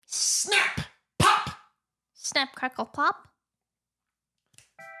Snap, crackle, pop.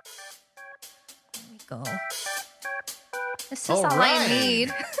 There we go. This is all I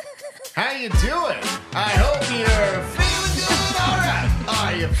need. How you doing? I hope you're feeling good. All right.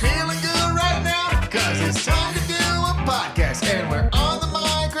 Are you feeling good right now? Because it's time to do a podcast, and we're on the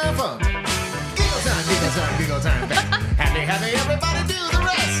microphone. Giggle time, giggle time, giggle time. Happy, happy, everybody do the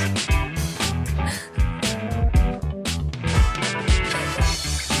rest.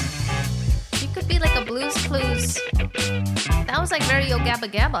 You could be like a Blue's Clues. That was like very Yo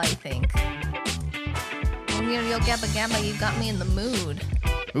Gabba Gabba, I think. When you're Yo Gabba Gabba, you got me in the mood.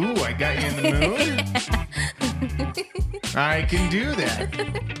 Ooh, I got you in the mood? I can do that.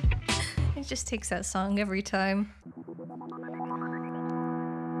 It just takes that song every time.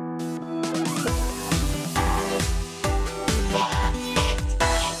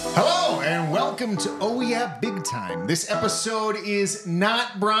 Hello, and welcome to Oh Yeah Big Time. This episode is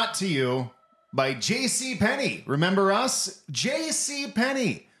not brought to you by JCPenney. Remember us?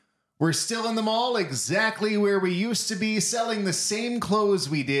 JCPenney. We're still in the mall, exactly where we used to be, selling the same clothes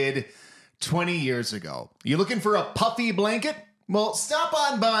we did 20 years ago. You looking for a puffy blanket? Well, stop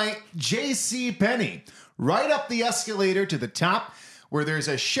on by JCPenney. Right up the escalator to the top, where there's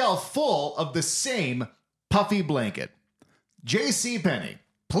a shelf full of the same puffy blanket. JCPenney,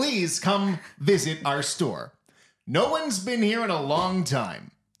 please come visit our store. No one's been here in a long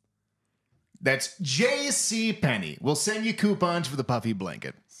time. That's JCPenney. We'll send you coupons for the puffy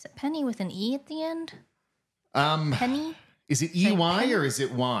blanket. Is it Penny with an E at the end? Penny? Is it EY or is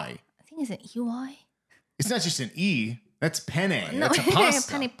it Y? I think, is it EY? It's not just an E. That's penne. No, That's a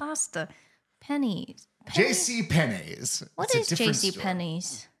pasta. penny pasta. Pennies. JCPenney's. What is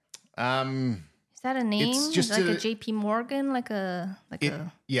JCPenney's? Is that a name? It's just like a JP Morgan?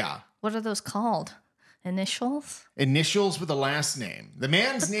 Yeah. What are those called? Initials? Initials with a last name. The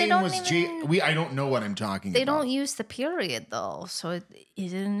man's name was I don't know what I'm talking about. They don't use the period though. So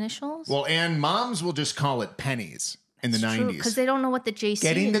is it initials? Well, and moms will just call it pennies in the 90s. Because they don't know what the JC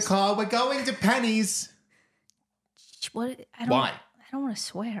Getting is. the call, we're going to pennies. Why? Why? I don't want to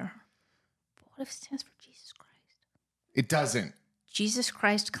swear. But what if it stands for Jesus Christ? It doesn't. Jesus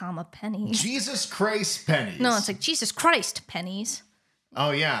Christ, comma, pennies. Jesus Christ pennies. No, it's like Jesus Christ pennies.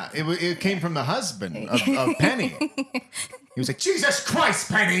 Oh, yeah. It came from the husband of Penny. He was like, Jesus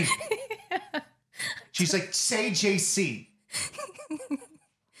Christ, Penny. She's like, say JC.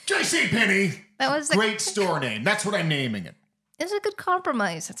 JC Penny. That was great store name. That's what I'm naming it. It's a good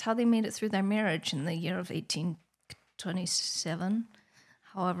compromise. That's how they made it through their marriage in the year of 1827.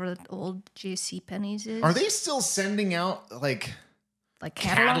 However old JC Penney's is. Are they still sending out like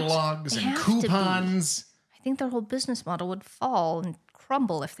catalogs and coupons? I think their whole business model would fall and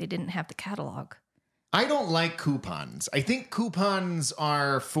crumble if they didn't have the catalog. I don't like coupons. I think coupons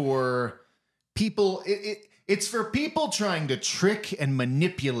are for people. It's for people trying to trick and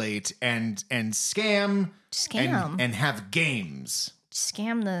manipulate and scam and have games.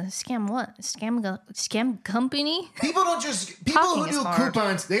 Scam what? Scam company? People who do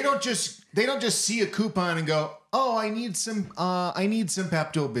coupons, they don't just see a coupon and go, "Oh, I need some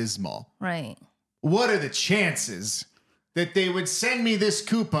Pepto-Bismol." Right. What are the chances that they would send me this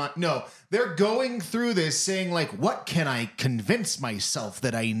coupon? No, they're going through this saying like, what can I convince myself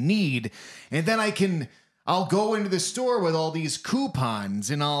that I need? And then I'll go into the store with all these coupons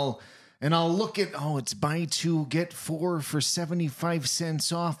and I'll look at, it's buy two, get four for 75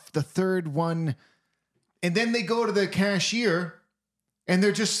 cents off the third one. And then they go to the cashier and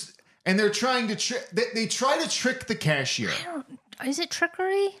they're trying to they try to trick the cashier. Is it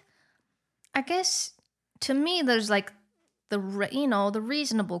trickery? I guess to me, there's like the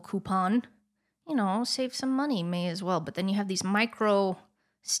reasonable coupon, save some money, may as well. But then you have these micro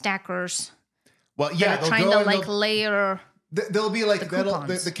stackers. Well, yeah, that are trying to layer. They'll be like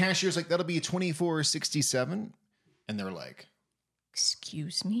the cashier's like that'll be $24.67, and they're like,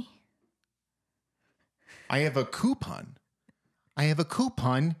 "Excuse me, I have a coupon.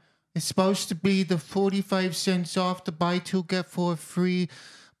 It's supposed to be the 45 cents off to buy two get four free."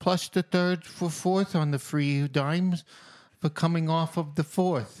 Plus the third for fourth on the free dimes for coming off of the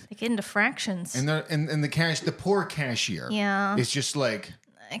fourth. They get into fractions. And the poor cashier. Yeah. It's just like,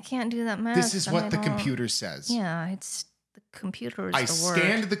 I can't do that math. This is what the computer says. Yeah, it's the computer is I the word.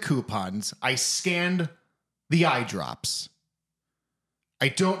 scanned the coupons. I scanned the eye drops. I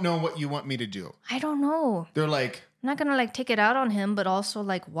don't know what you want me to do. I don't know. They're like, I'm not gonna take it out on him, but also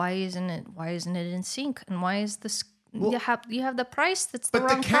why isn't it in sync? And why is this? Well, you have the price that's the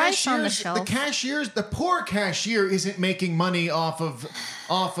wrong price on the shelf. The poor cashier isn't making money off of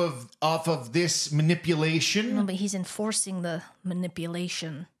this manipulation. No, but he's enforcing the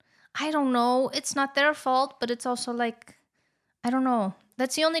manipulation. I don't know. It's not their fault, but it's also like, I don't know.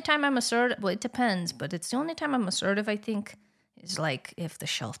 That's the only time I'm assertive. Well, it depends, but it's the only time I'm assertive, I think, is like if the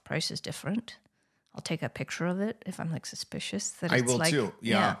shelf price is different. I'll take a picture of it if I'm like suspicious that I it's will like, too.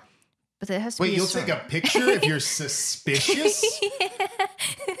 Yeah. But it has to Wait, be you'll take a picture if you're suspicious?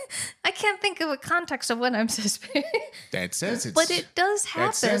 I can't think of a context of when I'm suspicious. That says it's. But it does happen.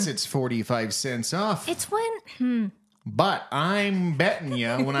 That says it's 45 cents off. It's when. But I'm betting you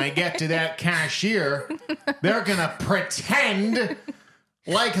when I get to that cashier, they're going to pretend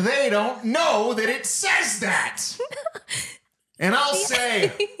like they don't know that it says that. And I'll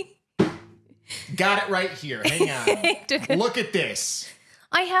say, got it right here. Hang on. Look at this.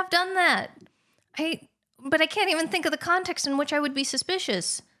 I have done that. But I can't even think of the context in which I would be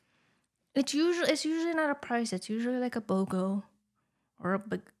suspicious. It's usually not a price. It's usually like a BOGO or a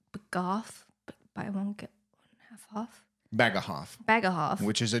Begoff. Buy one, get one half off. Bagahoff.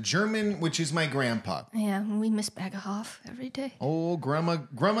 Which is a German, which is my grandpa. Yeah, we miss Bagahoff every day. Oh, Grandma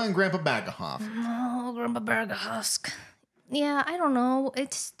and Grandpa Bagahoff. Oh, Grandpa Bagahosk. Yeah, I don't know.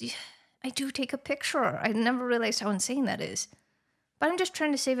 I do take a picture. I never realized how insane that is. But I'm just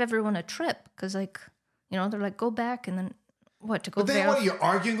trying to save everyone a trip. Because, like, they're like, go back and then what, to go But then what, are you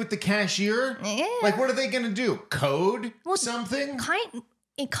arguing with the cashier? Yeah. Like, what are they going to do? Code something? Kind of.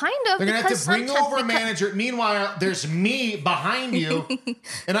 They're going to have to bring over a manager. Meanwhile, there's me behind you.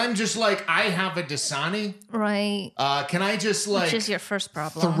 And I'm just like, I have a Dasani. Right. Can I just, like... Which is your first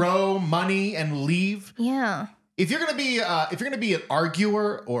problem. Throw money and leave? Yeah. If you're going to be an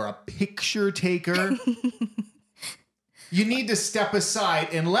arguer or a picture taker... You need to step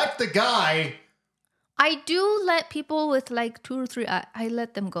aside and let the guy... I do let people with like 2 or 3... I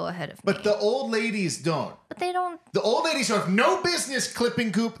let them go ahead of me. But the old ladies don't. But they don't... The old ladies have no business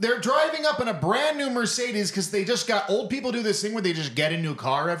clipping coop. They're driving up in a brand new Mercedes because they just got... Old people do this thing where they just get a new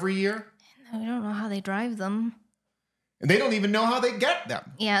car every year. We don't know how they drive them. And they don't even know how they get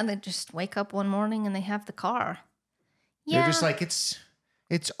them. Yeah, they just wake up one morning and they have the car. Yeah. They're just like, it's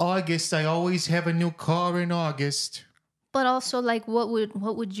August. I always have a new car in August. But also, like, what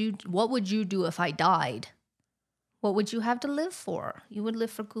would you do if I died? What would you have to live for? You would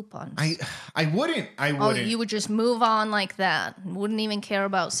live for coupons. I wouldn't. Oh, you would just move on like that. Wouldn't even care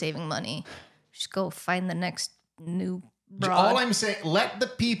about saving money. Just go find the next new broad. All I'm saying, let the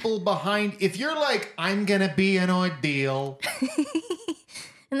people behind. If you're like, I'm gonna be an ordeal.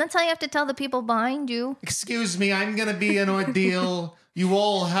 And that's how you have to tell the people behind you. Excuse me, I'm gonna be an ordeal. You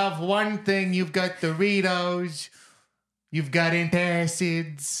all have one thing. You've got Doritos. You've got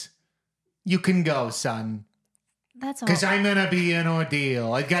antacids. You can go, son. That's all. Because I'm going to be an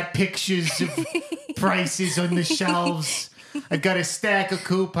ordeal. I've got pictures of prices on the shelves. I've got a stack of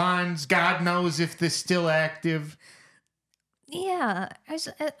coupons. God knows if they're still active. Yeah.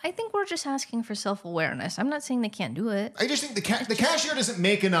 I think we're just asking for self-awareness. I'm not saying they can't do it. I just think the cashier doesn't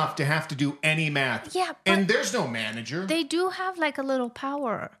make enough to have to do any math. Yeah. And there's no manager. They do have like a little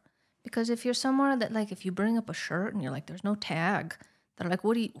power. Because if you're somewhere that, like, if you bring up a shirt and you're like, there's no tag, they're like,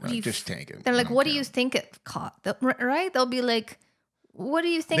 what do you just take it. They're like, what do you think it cost? Right? They'll be like, what do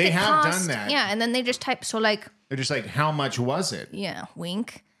you think it cost? They have done that. Yeah, and then they just type, so like... They're just like, how much was it? Yeah,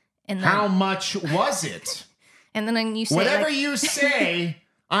 wink. And then, how much was it? And then you say... Whatever you say,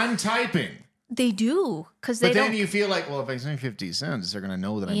 I'm typing. They do, because they don't... But then you feel like, well, if I say 50 cents, they're going to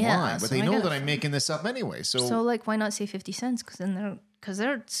know that I'm lying. But they know that I'm making this up anyway, so... So, like, why not say 50 cents? Because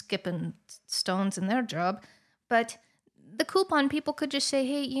they're skipping stones in their job. But the coupon people could just say,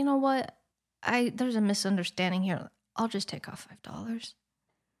 hey, you know what? There's a misunderstanding here. I'll just take off $5.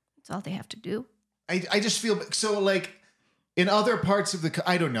 That's all they have to do. I just feel... So, like, in other parts of the...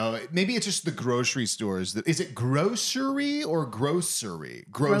 I don't know. Maybe it's just the grocery stores. Is it grocery or grocery?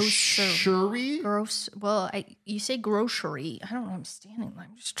 Grocery? Well, you say grocery. I don't know. I'm standing there.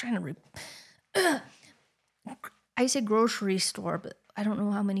 I'm just trying to... I say grocery store, but I don't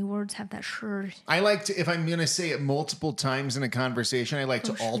know how many words have that shirt. I like to, if I'm going to say it multiple times in a conversation, I like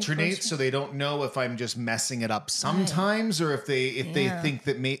to alternate so they don't know if I'm just messing it up sometimes or if they think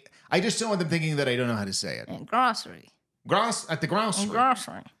that I just don't want them thinking that I don't know how to say it. And grocery. At the grocery. And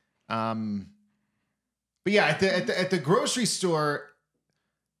grocery. But yeah, at the grocery store,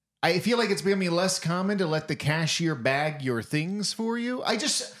 I feel like it's becoming less common to let the cashier bag your things for you. I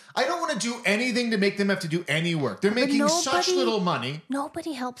don't want to do anything to make them have to do any work. They're making such little money.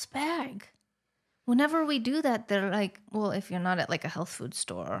 Nobody helps bag. Whenever we do that, they're like, well, if you're not at like a health food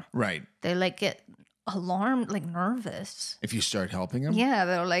store. Right. They like get alarmed, like nervous. If you start helping them? Yeah,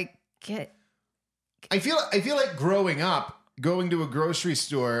 they're like, I feel like growing up, going to a grocery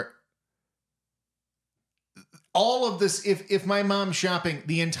store, all of this, if my mom's shopping,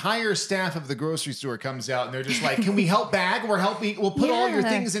 the entire staff of the grocery store comes out and they're just like, can we help bag? We'll put all your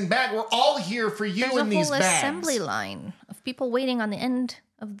things in bag. We're all here for you in these bags. There's a whole assembly line of people waiting on the end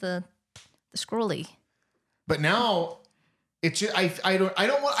of the scrolly. But now it's just, I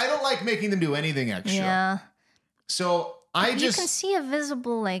don't like making them do anything extra. Yeah. So you can see a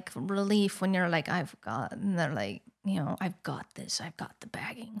visible like relief when you're like, and they're like, I've got this, I've got the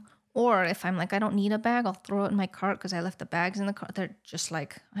bagging. Or if I'm like, I don't need a bag, I'll throw it in my cart because I left the bags in the cart. They're just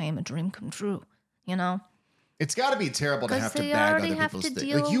like, I am a dream come true, It's got to be terrible to have to bag other people's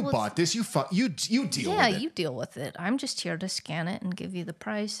things. Like, you bought this, you deal with it. Yeah, you deal with it. I'm just here to scan it and give you the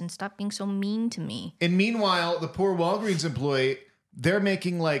price and stop being so mean to me. And meanwhile, the poor Walgreens employee, they're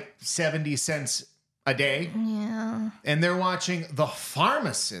making like 70 cents a day. Yeah. And they're watching the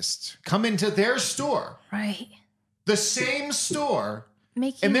pharmacist come into their store. Right. The same store.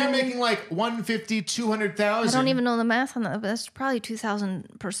 And they're making like 150, 200,000. I don't even know the math on that, but that's probably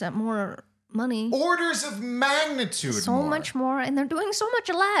 2,000% more money. Orders of magnitude so more. So much more, and they're doing so much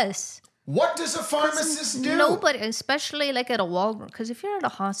less. What does a pharmacist do? Nobody, especially like at a Walgreens, because if you're at a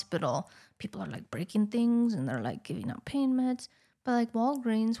hospital, people are like breaking things and they're like giving out pain meds. But like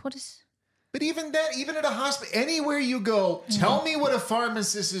Walgreens, what is... But even at a hospital, anywhere you go, tell me what a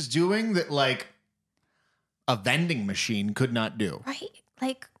pharmacist is doing that like a vending machine could not do. Right.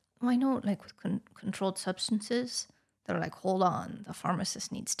 Like, I know, like with controlled substances, they're like, hold on, the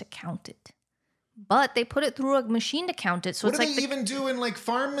pharmacist needs to count it. But they put it through a machine to count it. So what it's do like they even do in like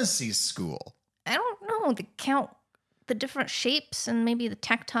pharmacy school? I don't know. They count the different shapes and maybe the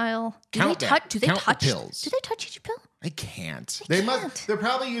tactile. Do count they touch the pills? Do they touch each pill? I can't. They must. They're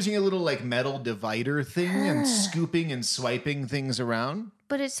probably using a little like metal divider thing and scooping and swiping things around.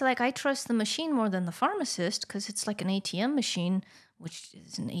 But it's like I trust the machine more than the pharmacist because it's like an ATM machine, which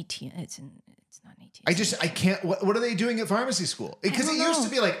is an ATM. It's not an ATM. I can't. What are they doing at pharmacy school? Because it used to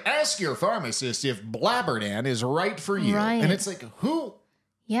be like, ask your pharmacist if Blabberdan is right for you, right. And it's like, who?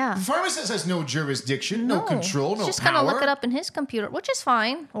 Yeah. The pharmacist has no jurisdiction, no control, no power. He's just gonna look it up in his computer, which is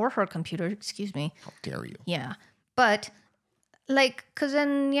fine, or her computer. Excuse me. How dare you? Yeah, but. Like, because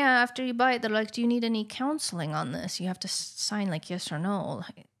then, after you buy it, they're like, do you need any counseling on this? You have to sign, like, yes or no.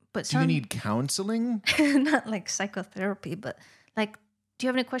 But do you need counseling? Not like psychotherapy, but like, do you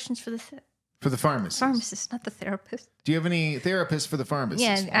have any questions for the pharmacist? Pharmacist, not the therapist. Do you have any therapists for the pharmacist?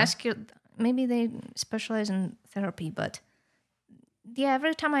 Yeah, ask your, maybe they specialize in therapy, but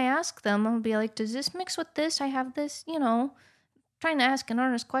every time I ask them, I'll be like, does this mix with this? I have this, trying to ask an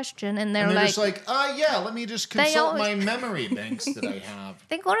earnest question, and they're like... just like, let me just consult my memory banks that I have.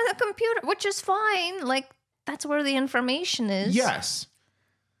 They go to the computer, which is fine. Like, that's where the information is. Yes.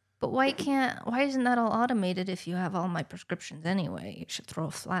 But why isn't that all automated if you have all my prescriptions anyway? You should throw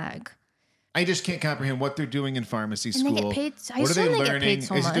a flag. I just can't comprehend what they're doing in pharmacy school. And they get paid... What are they learning? Get paid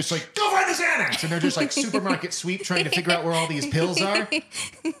so is much. it just like, go find the Xanax? And they're just like supermarket sweep trying to figure out where all these pills are?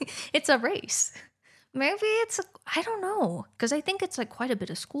 It's a race. Maybe I don't know, because I think it's like quite a bit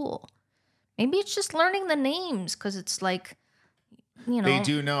of school. Maybe it's just learning the names, because it's like, They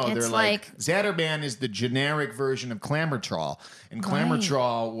do know. They're like Zaterban is the generic version of Clamotrol, and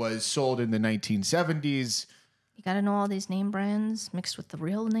Clamotrol was sold in the 1970s. You got to know all these name brands mixed with the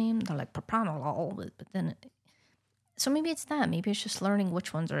real name. They're like propranolol, but then... So maybe it's that. Maybe it's just learning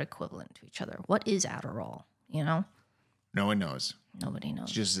which ones are equivalent to each other. What is Adderall, No one knows. Nobody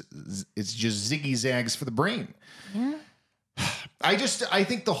knows. It's just ziggy zags for the brain. Yeah. I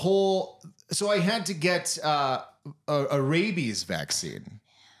think the whole... So I had to get a rabies vaccine.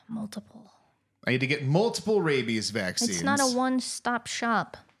 Multiple. I had to get multiple rabies vaccines. It's not a one-stop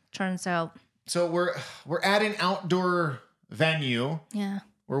shop, turns out. So we're at an outdoor venue. Yeah.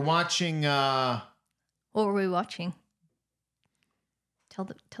 We're watching... What were we watching?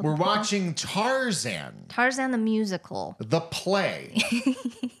 We're watching Tarzan. Tarzan the musical. The play.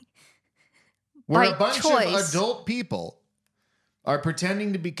 Where a bunch of adult people are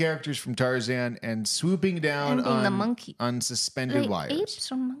pretending to be characters from Tarzan and swooping down on suspended wires.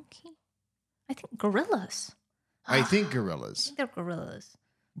 Apes or monkey? I think gorillas. I think gorillas. I think they're gorillas.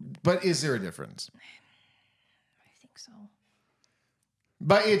 But is there a difference? I think so.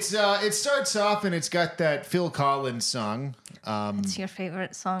 But it starts off and it's got that Phil Collins song. It's your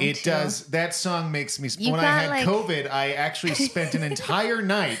favorite song. It does. That song makes me. When I had COVID, I actually spent an entire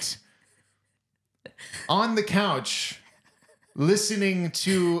night on the couch listening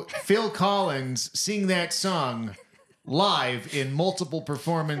to Phil Collins sing that song live in multiple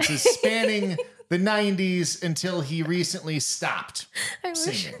performances spanning the 90s until he recently stopped I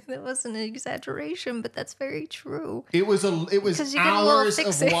singing. wish that wasn't an exaggeration, but that's very true. It was 'Cause you get a little hours of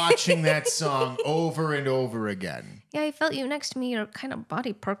fixated. watching that song over and over again. Yeah, I felt you next to me. Your kind of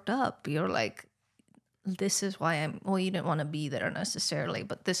body perked up. You're like, this is why I'm... Well, you didn't want to be there necessarily,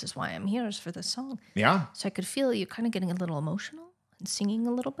 but this is why I'm here is for this song. Yeah. So I could feel you kind of getting a little emotional and singing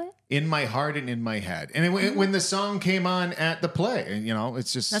a little bit. In my heart and in my head. And when the song came on at the play, and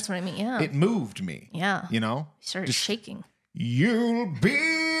it's just... That's what I mean, yeah. It moved me. Yeah. You know? You started Just, shaking. You'll be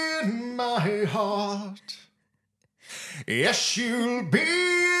in my heart. Yes, you'll be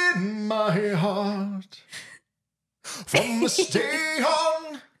in my heart. From this day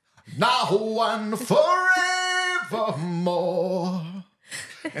on, now and forevermore.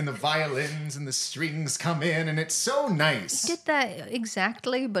 And the violins and the strings come in, and it's so nice. You did that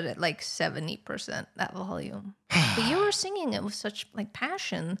exactly, but at like 70%, that volume. But you were singing it with such like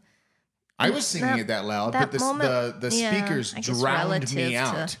passion. I was singing it that loud, but the speakers I guess drowned me relative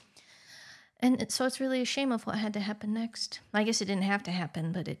out. So it's really a shame of what had to happen next. I guess it didn't have to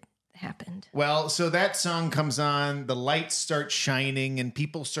happen, but it happened. Well, so that song comes on, the lights start shining, and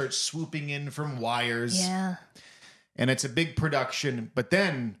people start swooping in from wires. Yeah. And it's a big production. But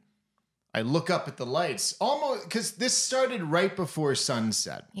then I look up at the lights, almost because this started right before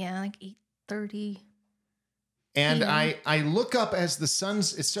sunset. Yeah, like 8:30. And I look up as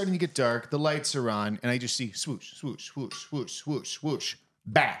it's starting to get dark. The lights are on, and I just see swoosh, swoosh, swoosh, swoosh, swoosh, swoosh.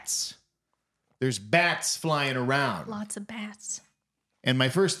 Bats. There's bats flying around. Lots of bats. And my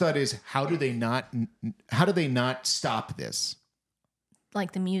first thought is, how do they not stop this?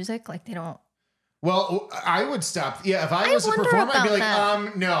 Like the music, like they don't. Well, I would stop. Yeah, if I was a wonder performer, I'd be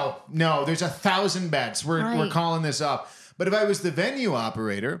about like, no, there's 1,000 bats. We're calling this off. But if I was the venue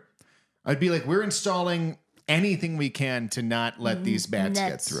operator, I'd be like, we're installing anything we can to not let these bats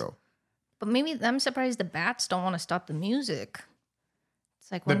get through. But maybe I'm surprised the bats don't want to stop the music.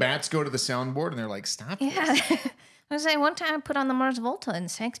 It's like the bats go to the soundboard and they're like, stop this. I was saying one time I put on the Mars Volta and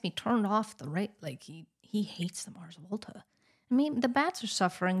Saxby turned off the right. Like he hates the Mars Volta. I mean, the bats are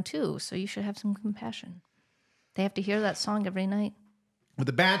suffering too, so you should have some compassion. They have to hear that song every night. Well,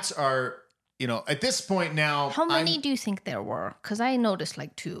 the bats are, at this point now. How many do you think there were? Because I noticed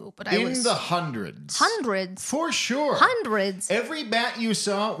like 2, but in the hundreds. Hundreds? For sure. Hundreds. Every bat you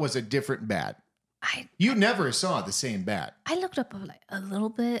saw was a different bat. You never saw the same bat. I looked up like a little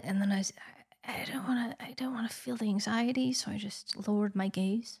bit, and then I don't want to feel the anxiety, so I just lowered my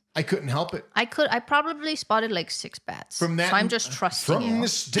gaze. I couldn't help it. I probably spotted like 6 bats. So I'm just trusting you. From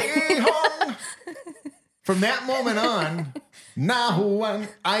this day on, from that moment on, now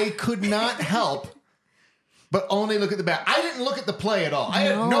I could not help but only look at the bat. I didn't look at the play at all. I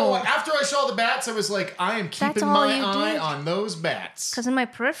had no. After I saw the bats, I was like, I am keeping my eye on those bats. Because in my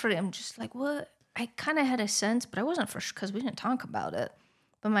periphery, I'm just like, what? I kind of had a sense, but I wasn't for sure because we didn't talk about it.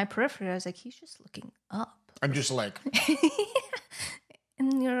 But my periphery, I was like, he's just looking up. I'm just like.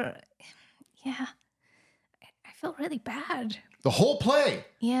 And I felt really bad. The whole play.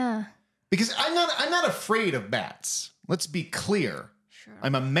 Yeah. Because I'm not afraid of bats. Let's be clear. Sure.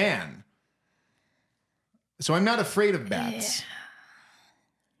 I'm a man. So I'm not afraid of bats.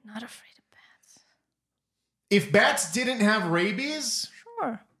 Yeah. Not afraid of bats. If bats didn't have rabies,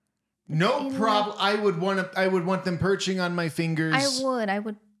 sure. No problem. I would want them perching on my fingers. I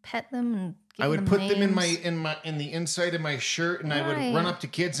would pet them and give I would them put names. them in the inside of my shirt, and I would run up to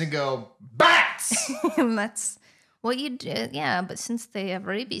kids and go, "Bats!" That's what you do. Yeah, but since they have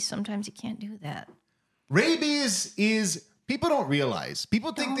rabies, sometimes you can't do that. Rabies is people don't realize.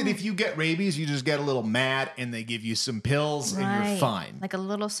 People think that if you get rabies, you just get a little mad, and they give you some pills, and you're fine. Like a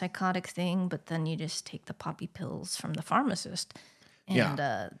little psychotic thing, but then you just take the poppy pills from the pharmacist. And,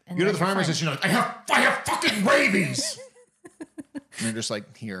 and you go to the pharmacist, you're like, I have fucking rabies. And they're just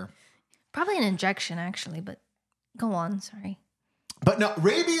like, here. Probably an injection, actually, but go on, sorry. But no,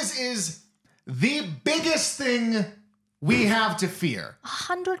 rabies is the biggest thing we have to fear.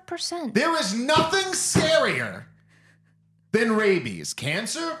 100%. There is nothing scarier than rabies.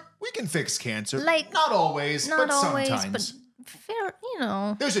 Cancer? We can fix cancer. Like, not always, but sometimes. But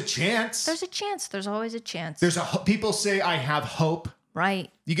fair, There's a chance. There's a chance. There's always a chance. People say, I have hope.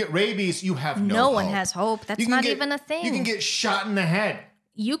 Right. You get rabies, you have no hope. No one has hope. That's not even a thing. You can get shot in the head.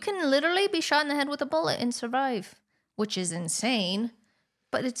 You can literally be shot in the head with a bullet and survive, which is insane.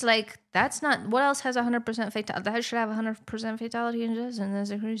 But it's like, that's not... What else has 100% fatality? That should have 100% fatality and doesn't.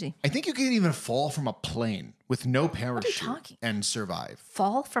 That's crazy. I think you can even fall from a plane with no parachute and survive.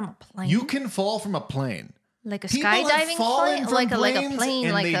 Fall from a plane? You can fall from a plane. Like a skydiving plane? Like a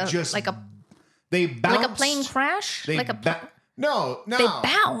plane, like a they bounce. Like a plane crash? No. They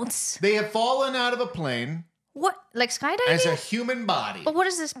bounce. They have fallen out of a plane What? Like skydiving? as a human body. But what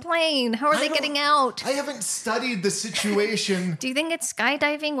is this plane? How are they getting out? I haven't studied the situation. Do you think it's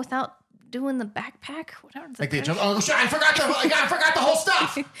skydiving without doing the backpack? Like they jump. Oh shit! I forgot the whole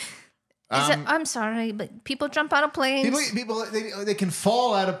stuff. I'm sorry, but people jump out of planes. People they can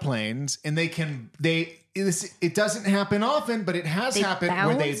fall out of planes, and it doesn't happen often, but it has happened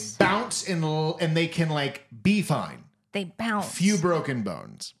where they bounce and they can like be fine. They bounce. Few broken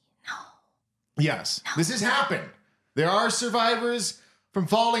bones. No. Yes, this has happened. There are survivors from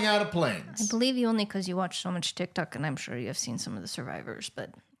falling out of planes. I believe you only because you watch so much TikTok, and I'm sure you have seen some of the survivors, but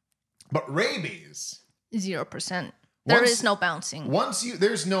rabies 0%. There is no bouncing.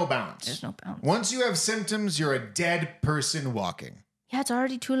 There's no bounce. There's no bounce. Once you have symptoms, you're a dead person walking. Yeah, it's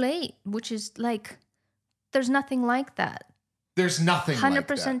already too late, which is like, there's nothing like that. There's nothing 100% like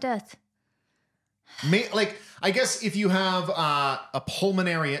that. death. I guess if you have a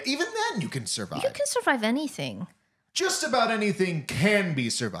pulmonary, even then you can survive. You can survive anything. Just about anything can be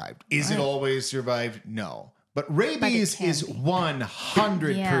survived. Is it always survived? No. But rabies is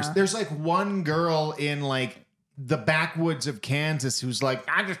 100%. Yeah. There's like one girl in like the backwoods of Kansas who's like,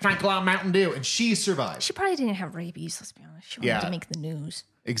 I just drank a lot of Mountain Dew, and she survived. She probably didn't have rabies, let's be honest. She wanted to make the news.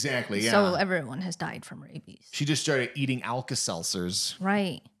 Exactly, yeah. So everyone has died from rabies. She just started eating Alka-Seltzers.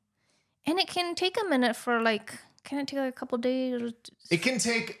 Right. And it can take a minute for like, can it take like a couple days? It can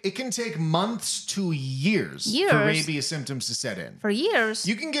take months to years for rabies symptoms to set in. For years?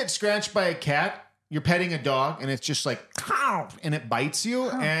 You can get scratched by a cat. You're petting a dog, and it's just like, and it bites you,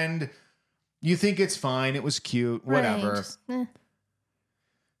 and you think it's fine. It was cute, whatever. Right.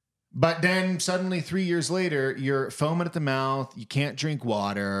 But then suddenly 3 years later, you're foaming at the mouth. You can't drink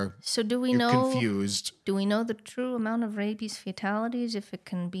water. So you're confused. Do we know the true amount of rabies fatalities? If it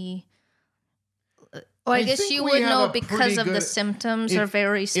can be... I guess you would know because of the symptoms are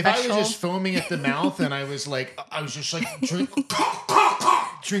very special. If I was just foaming at the mouth and I was just like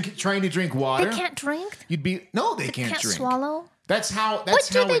trying to drink water. They can't drink? You'd be, no, they can't drink. Swallow? That's how What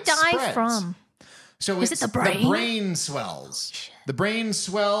do they die spreads. from? So Is it the brain? The brain swells. The brain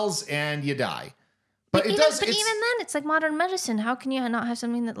swells and you die. But even then, it's like modern medicine. How can you not have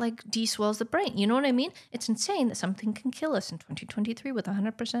something that like de-swells the brain? You know what I mean? It's insane that something can kill us in 2023 with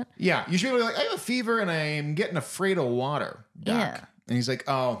 100%. Yeah, you should be like, I have a fever and I'm getting afraid of water, Doc. Yeah. And he's like,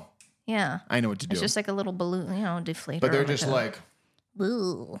 oh, yeah, I know what to do. It's just like a little balloon, deflator. But they're just like,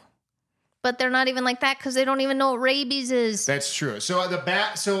 ooh. But they're not even like that because they don't even know what rabies is. That's true. So the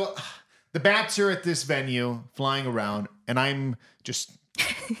bats are at this venue flying around, and I'm just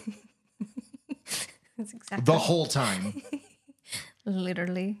the whole time.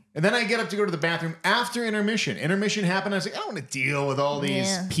 Literally. And then I get up to go to the bathroom after intermission. Intermission happened. I was like, I don't want to deal with all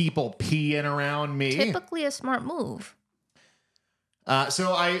these people peeing around me. Typically a smart move.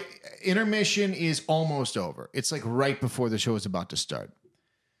 Intermission is almost over. It's like right before the show is about to start.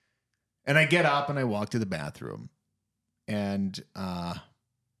 And I get up and I walk to the bathroom. And,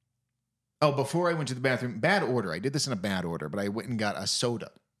 before I went to the bathroom, bad order. I did this in a bad order, but I went and got a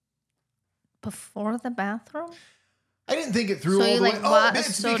soda. Before the bathroom? I didn't think it through all the way.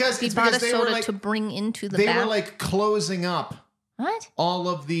 It's bought a soda to bring into the bathroom. They were like closing up. What? All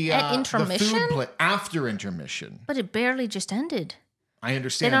of the at intermission? The food after intermission. But it barely just ended. I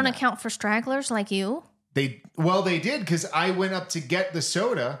understand. They don't account for stragglers like you? They did because I went up to get the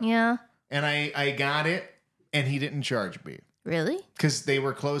soda. Yeah. And I got it, and he didn't charge me. Really? Because they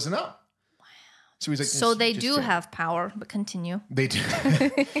were closing up. So he's like, so they do have power, but continue. They do.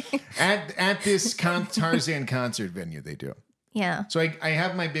 at this Tarzan concert venue, they do. Yeah. So I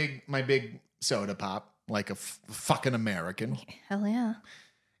have my big soda pop like a fucking American. Hell yeah.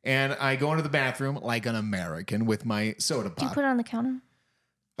 And I go into the bathroom like an American with my soda pop. Do you put it on the counter?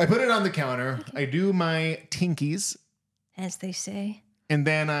 I put it on the counter. Okay. I do my tinkies. As they say. And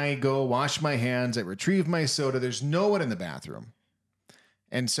then I go wash my hands. I retrieve my soda. There's no one in the bathroom.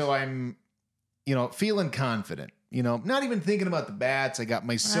 And so I'm, feeling confident, not even thinking about the bats. I got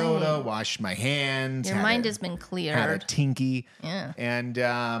my soda, washed my hands. Your mind has been cleared. Had a tinky. Yeah. And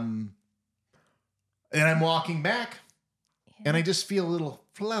I'm walking back and I just feel a little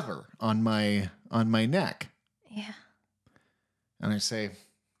flavor on my neck. Yeah. And I say,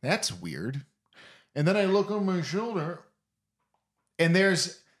 that's weird. And then I look on my shoulder and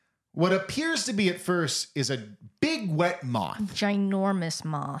there's what appears to be at first is a big wet moth. Ginormous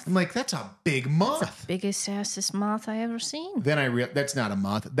moth. I'm like, that's a big moth. That's the biggest, fastest moth I ever seen. Then that's not a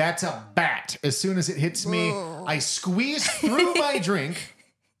moth. That's a bat. As soon as it hits me, I squeeze through my drink.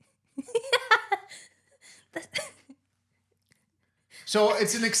 So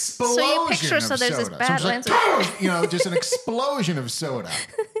it's an explosion. So you picture, of so there's soda. this bad so it's like, just an explosion of soda.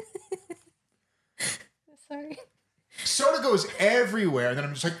 Sorry. Soda goes everywhere, and then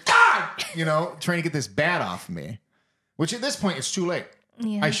I'm just like, God! Trying to get this bat off me. Which at this point, it's too late.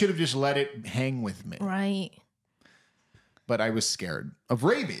 Yeah. I should have just let it hang with me. Right. But I was scared of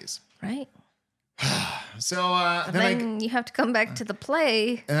rabies. Right. So then you have to come back to the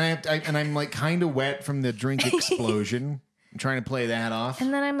play. And I'm like kind of wet from the drink explosion. I'm trying to play that off.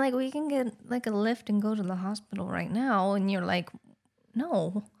 And then I'm like, we can get like a lift and go to the hospital right now. And you're like,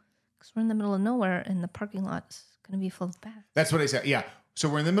 no, because we're in the middle of nowhere and the parking lot's going to be full of bats. That's what I said. Yeah. So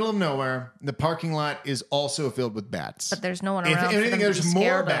we're in the middle of nowhere. The parking lot is also filled with bats. But there's no one around. If anything, there's more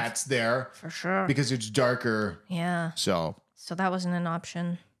scared bats there. For sure. Because it's darker. Yeah. So that wasn't an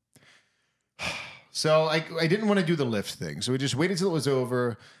option. So I didn't want to do the lift thing. So we just waited till it was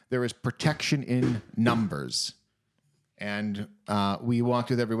over. There was protection in numbers. And we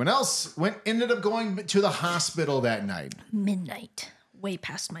walked with everyone else. Ended up going to the hospital that night. Midnight. Way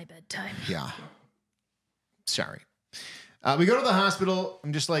past my bedtime. Yeah. Sorry. We go to the hospital.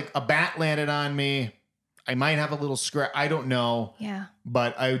 I'm just like, a bat landed on me. I might have a little scratch. I don't know. Yeah.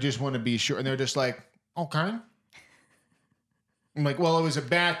 But I just want to be sure. And they're just like, okay. I'm like, well, it was a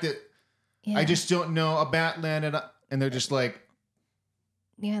bat that... Yeah. I just don't know. A bat landed up, and they're just like,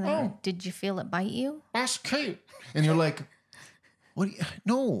 yeah. Did you feel it bite you? That's cute. And you're like, what?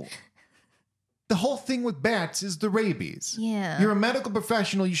 No. The whole thing with bats is the rabies. Yeah. You're a medical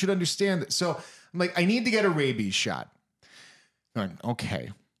professional. You should understand that. So I'm like, I need to get a rabies shot. I'm like, okay.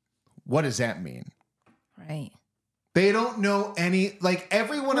 What does that mean? Right. They don't know any. Like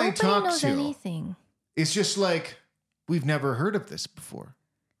everyone Nobody I talk knows to, anything. It's just like, we've never heard of this before.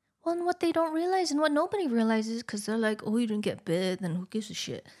 Well, and what they don't realize and what nobody realizes, because they're like, oh, you didn't get bit, then who gives a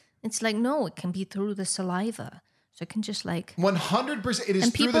shit? It's like, no, it can be through the saliva. So it can just like... 100%. It is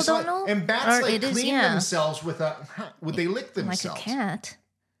and through people the don't saliva. know? And bats or like clean themselves with a... Would they lick themselves? Like a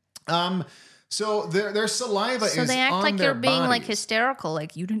cat. So their saliva is on their bodies. So they act like you're being like hysterical.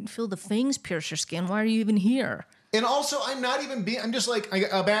 Like, you didn't feel the fangs pierce your skin. Why are you even here? And also, I'm not even being... I'm just like,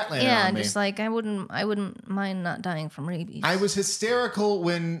 a bat landed on me. Yeah, just like, I wouldn't mind not dying from rabies. I was hysterical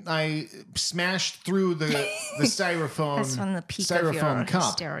when I smashed through the styrofoam. That's when the peak of your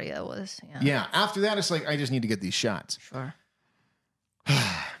hysteria was. Yeah. After that, it's like, I just need to get these shots. Sure.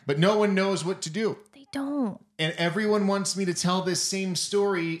 But no one knows what to do. They don't. And everyone wants me to tell this same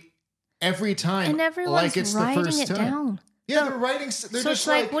story every time. And everyone's like it's writing the first it time. down. Yeah, they're writing. They're so just it's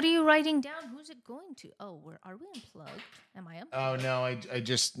like, what are you writing down? Who's it going to? Oh, are we unplugged? Am I unplugged? Oh no, I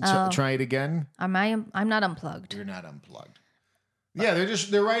just try it again. I'm not unplugged. You're not unplugged. Yeah,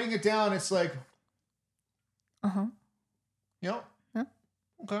 they're writing it down. It's like, Yep. Huh?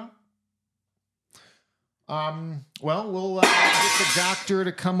 Okay. Well, we'll get the doctor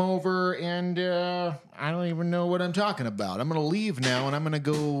to come over, and I don't even know what I'm talking about. I'm gonna leave now, and I'm gonna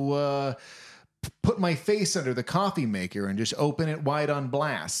go put my face under the coffee maker and just open it wide on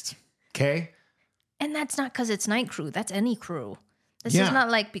blast. Okay? And that's not because it's night crew. That's any crew. This is not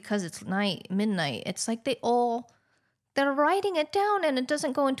like because it's midnight. It's like they're writing it down and it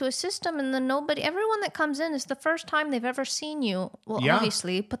doesn't go into a system, and then everyone that comes in is the first time they've ever seen you. Well,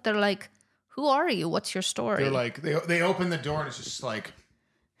 obviously, but they're like, who are you? What's your story? They're like, they open the door and it's just like,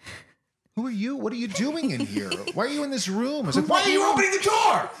 who are you? What are you doing in here? Why are you in this room? It's like, why are you opening the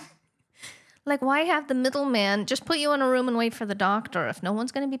door? Like, why have the middleman just put you in a room and wait for the doctor if no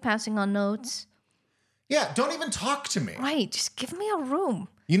one's going to be passing on notes? Yeah, don't even talk to me. Right, just give me a room.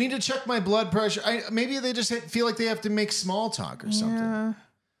 You need to check my blood pressure. Maybe they just feel like they have to make small talk or something.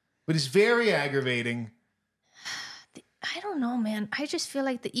 But it's very aggravating. I don't know, man. I just feel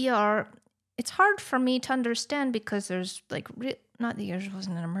like the ER, it's hard for me to understand because there's like, not the ER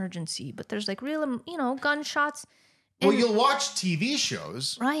wasn't an emergency, but there's like real, gunshots. Well, you'll watch TV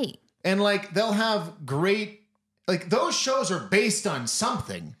shows. Right. And like, they'll have great, like those shows are based on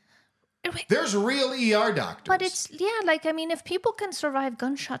something. There's real ER doctors. But if people can survive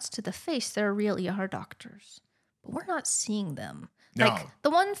gunshots to the face, they're real ER doctors. But we're not seeing them. No. Like,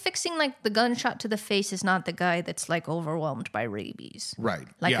 the one fixing, like, the gunshot to the face is not the guy that's, like, overwhelmed by rabies. Right.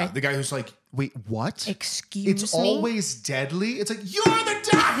 Like the guy who's like, wait, what? Excuse me? It's always deadly? It's like, you're the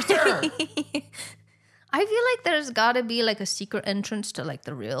doctor! I feel like there's got to be, like, a secret entrance to, like,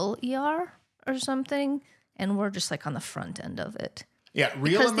 the real ER or something, and we're just, like, on the front end of it. Yeah,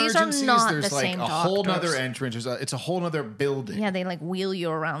 real because emergencies, these are not there's the like same a whole doctors. nother entrance. It's a whole nother building. Yeah, they like wheel you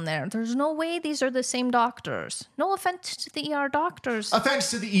around there. There's no way these are the same doctors. No offense to the ER doctors. Offense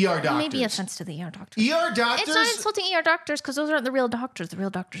to the ER doctors. Maybe offense to the ER doctors. ER doctors? It's not insulting ER doctors because those aren't the real doctors. The real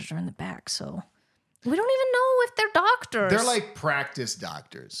doctors are in the back, so We don't even know if they're doctors. They're like practice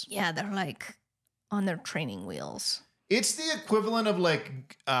doctors. Yeah, they're like on their training wheels. It's the equivalent of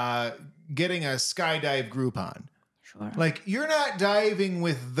like getting a skydive Groupon. Sure. Like, you're not diving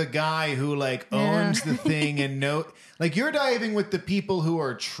with the guy who like owns the thing and like you're diving with the people who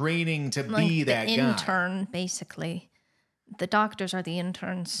are training to like be that the guy. intern, basically. The doctors are the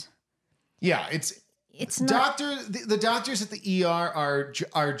interns. Yeah, it's not doctors. The doctors at the ER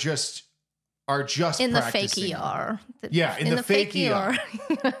are just in the practicing. fake ER. In the fake ER.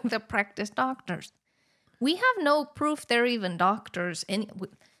 The practice doctors. We have no proof they're even doctors.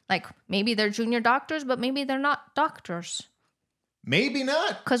 Like, maybe they're junior doctors, but maybe they're not doctors. Maybe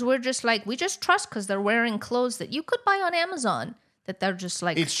not. Because we're just like, we just trust because they're wearing clothes that you could buy on Amazon. That they're just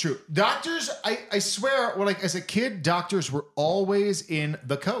like... It's true. Doctors, I swear, well, like as a kid, doctors were always in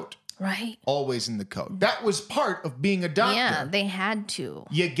the coat. Right. Always in the coat. That was part of being a doctor. Yeah, they had to.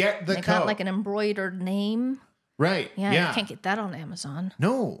 You get the they coat. got like an embroidered name. Right. Yeah, you can't get that on Amazon.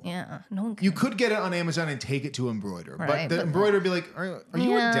 No. Yeah, no one can. You could get it on Amazon and take it to embroider, Right, but the but embroider would be like, "Are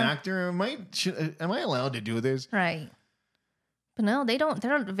you a doctor? Am I allowed to do this?" Right. But no, they don't.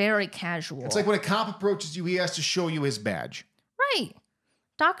 They're very casual. It's like when a cop approaches you, he has to show you his badge. Right.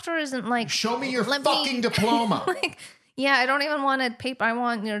 Doctor isn't like, show me your fucking diploma. Like, yeah, I don't even want a paper. I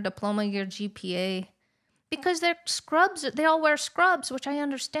want your diploma, your GPA. Because they're scrubs. They all wear scrubs, which I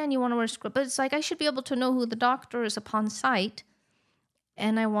understand you want to wear scrubs. But it's like, I should be able to know who the doctor is upon sight.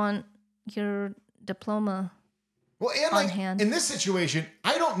 And I want your diploma and on like, hand. In this situation,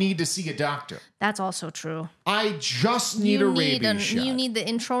 I don't need to see a doctor. That's also true. I just need a rabies shot. You need the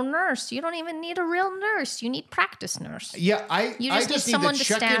intro nurse. You don't even need a real nurse. You need practice nurse. Yeah, I just need someone the to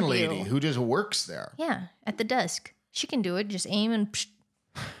check-in stab lady you. who just works there. Yeah, at the desk. She can do it. Just aim and... Psh.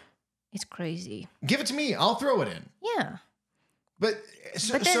 It's crazy. Give it to me. I'll throw it in. Yeah. But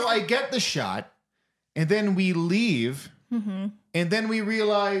so I get the shot, and then we leave, and then we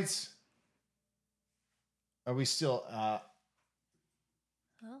realize... Are we still... Oh.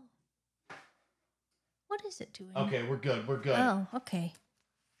 What is it doing? Okay, we're good. We're good. Oh, okay.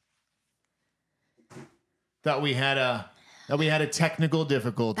 Thought we had a technical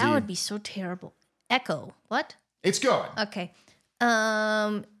difficulty. That would be so terrible. Echo. What? It's going. Okay.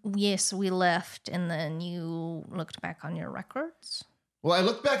 Yes, we left, and then you looked back on your records. Well, I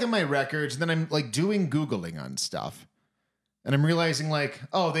look back at my records, and then I'm like doing Googling on stuff, and I'm realizing like,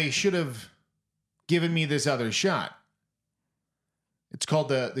 oh, they should have given me this other shot. It's called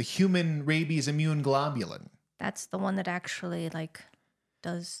the human rabies immune globulin. That's the one that actually like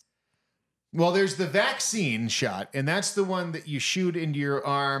does. Well, there's the vaccine shot, and that's the one that you shoot into your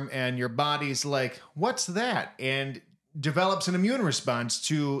arm, and your body's like, what's that? And develops an immune response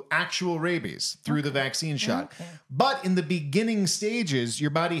to actual rabies through the vaccine shot. Okay. But in the beginning stages, your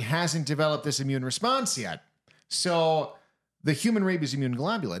body hasn't developed this immune response yet. So the human rabies immune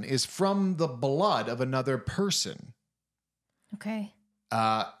globulin is from the blood of another person. Okay.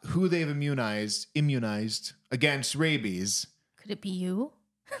 Who they've immunized against rabies. Could it be you?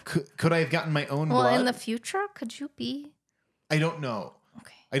 Could I have gotten my own Well, blood? in the future, could you be? I don't know.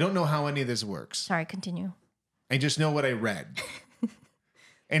 Okay. I don't know how any of this works. Sorry, continue. I just know what I read.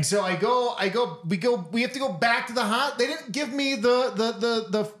 And so we have to go back to the hot. They didn't give me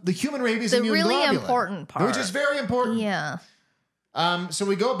the human rabies immune globulin. The really important part. Which is very important. Yeah. So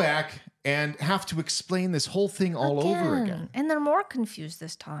we go back and have to explain this whole thing all over again. And they're more confused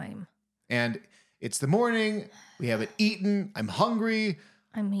this time. And it's the morning. We haven't eaten. I'm hungry.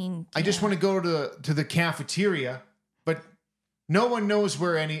 I mean, I just want to go to the cafeteria, but no one knows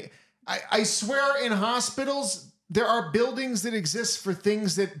where any... I swear in hospitals, there are buildings that exist for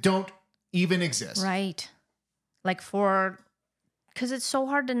things that don't even exist. Right. Like because it's so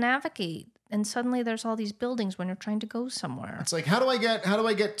hard to navigate. And suddenly there's all these buildings when you're trying to go somewhere. It's like, how do I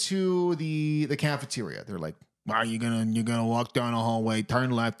get to the cafeteria? They're like, well, you're gonna walk down a hallway,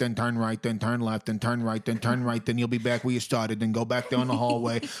 turn left, then turn right, then turn left, then turn right, then turn right, then you'll be back where you started, then go back down the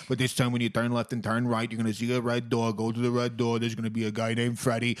hallway. But this time when you turn left and turn right, you're gonna see a red door. Go to the red door. There's gonna be a guy named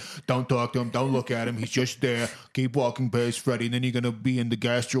Freddie. Don't talk to him. Don't look at him. He's just there. Keep walking past Freddie. And then you're gonna be in the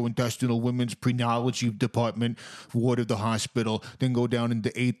gastrointestinal women's prenology department ward of the hospital. Then go down in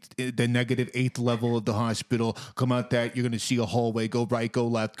the -8th level of the hospital. Come out that you're gonna see a hallway. Go right, go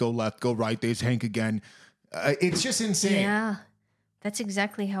left, go left, go right. There's Hank again. It's just insane. Yeah, that's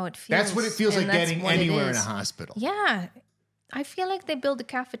exactly how it feels. That's what it feels like getting anywhere in a hospital. Yeah, I feel like they build the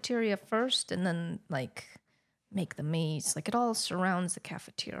cafeteria first and then like make the maze. Like it all surrounds the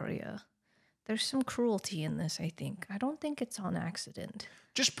cafeteria. There's some cruelty in this, I think. I don't think it's on accident.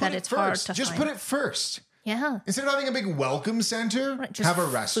 Just put it first. Just put it first. Yeah. Instead of having a big welcome center, Right, just have a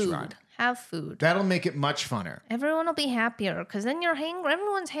restaurant. have food. That'll make it much funner. Everyone will be happier because then you're hangry.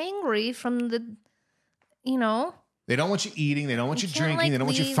 Everyone's hangry from the, They don't want you eating. They don't want you drinking. like, they don't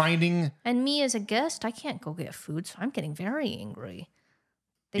want you leave. finding. And me as a guest, I can't go get food, so I'm getting very angry.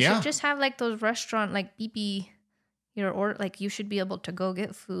 They Yeah. should just have like those restaurant, like beepy, your order, like you should be able to go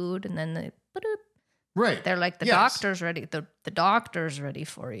get food, and then Right. they're like the Yes. doctor's ready. The doctor's ready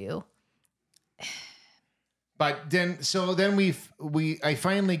for you. But then I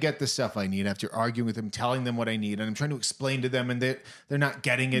finally get the stuff I need after arguing with them, telling them what I need, and I'm trying to explain to them, and they're not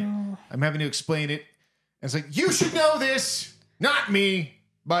getting it. No. I'm having to explain it. And it's like, you should know this, not me.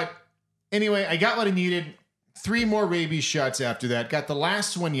 But anyway, I got what I needed. 3 more rabies shots after that. Got the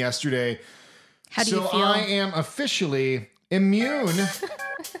last one yesterday. How do you feel? So I am officially immune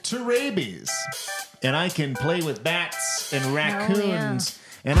to rabies. And I can play with bats and raccoons.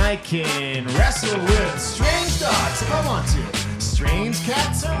 And I can wrestle with strange dogs if I want to. Strange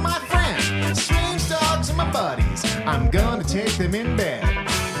cats are my friend. Strange dogs are my buddies. I'm gonna take them in bed.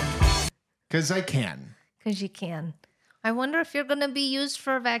 Because I can. Because you can. I wonder if you're going to be used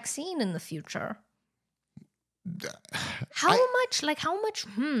for a vaccine in the future. How much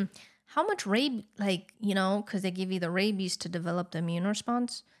rabies, because they give you the rabies to develop the immune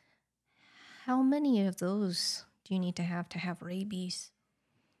response. How many of those do you need to have rabies?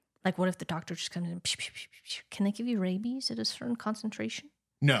 Like, what if the doctor just comes in? Can they give you rabies at a certain concentration?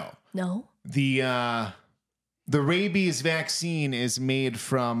 No. No. The rabies vaccine is made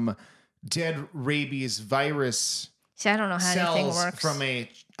from dead rabies virus See, I don't know how anything cells works. from a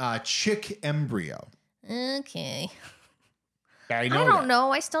chick embryo. Okay. I I don't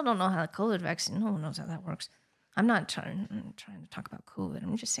know. I still don't know how the COVID vaccine. No one knows how that works. I'm not trying to talk about COVID.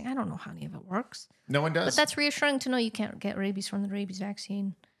 I'm just saying I don't know how any of it works. No one does. But that's reassuring to know you can't get rabies from the rabies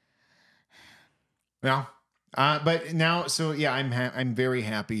vaccine. No. But now, so yeah, I'm very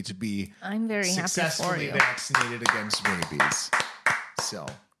happy to be I'm very happy for successfully you. vaccinated against rabies. So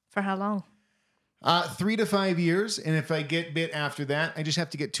For how long? 3 to 5 years, and if I get bit after that, I just have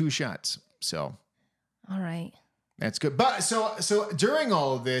to get 2 shots. So All right. that's good. But so during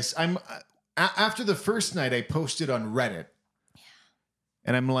all of this, I'm after the first night, I posted on Reddit,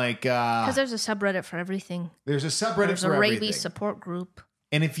 and I'm like, Because there's a subreddit for everything. there's a subreddit There's for a everything. rabies support group.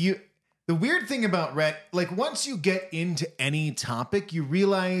 And the weird thing about Reddit, like once you get into any topic, you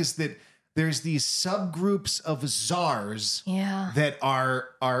realize that there's these subgroups of czars Yeah. that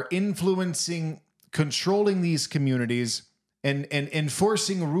are influencing, controlling these communities and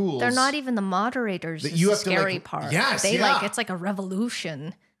enforcing rules. They're not even the moderators. That Is you the have to, scary like- part. Yes, They yeah. it's like a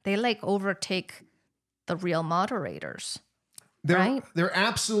revolution. They overtake the real moderators. right? They're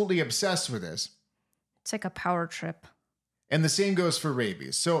absolutely obsessed with this. It's like a power trip. And the same goes for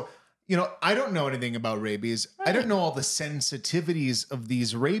rabies. So, I don't know anything about rabies. I don't know all the sensitivities of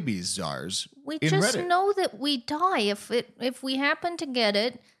these rabies czars. We in just Reddit. know that we die if we happen to get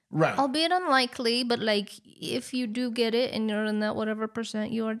it. Right. Albeit unlikely, but like if you do get it and you're in that whatever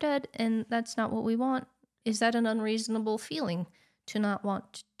percent, you are dead, and that's not what we want. Is that an unreasonable feeling to not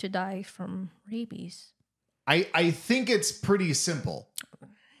want to die from rabies? I think it's pretty simple.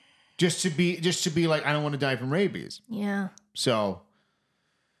 Just to be like, I don't want to die from rabies. Yeah. So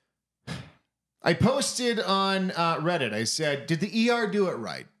I posted on Reddit. I said, did the ER do it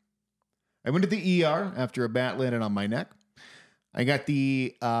right? I went to the ER after a bat landed on my neck. I got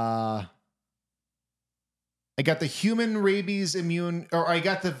the human rabies immune, or I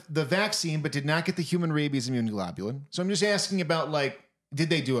got the vaccine, but did not get the human rabies immune globulin. So I'm just asking about, like, did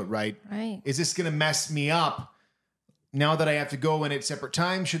they do it right? Right. Is this going to mess me up now that I have to go in at separate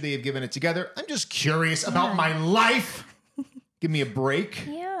times? Should they have given it together? I'm just curious about my life. Give me a break.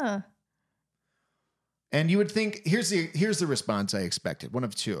 Yeah. And you would think, here's the response I expected. One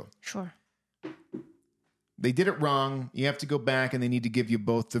of two. Sure. They did it wrong. You have to go back and they need to give you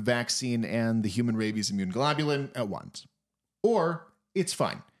both the vaccine and the human rabies immune globulin at once. Or it's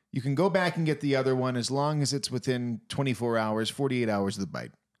fine. You can go back and get the other one as long as it's within 24 hours, 48 hours of the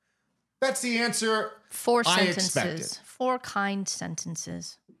bite. That's the answer 4 I sentences. expected. 4 kind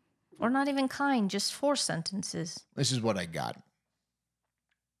sentences. Or not even kind, just 4 sentences. This is what I got.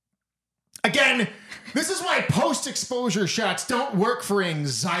 Again, this is why post-exposure shots don't work for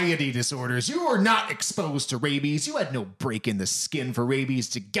anxiety disorders. You were not exposed to rabies. You had no break in the skin for rabies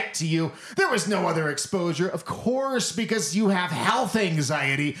to get to you. There was no other exposure. Of course, because you have health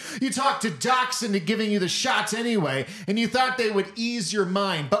anxiety. You talked to docs into giving you the shots anyway, and you thought they would ease your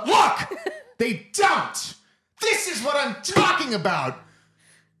mind. But look, they don't. This is what I'm talking about.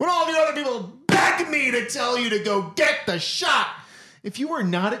 When all the other people beg me to tell you to go get the shot. If you are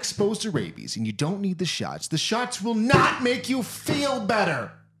not exposed to rabies and you don't need the shots will not make you feel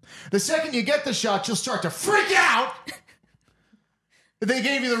better. The second you get the shot, you'll start to freak out. If they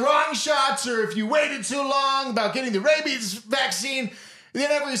gave you the wrong shots or if you waited too long about getting the rabies vaccine, then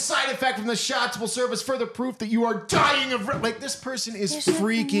every side effect from the shots will serve as further proof that you are dying of... Like, this person is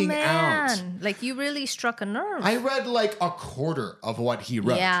freaking out. Like, you really struck a nerve. I read like a quarter of what he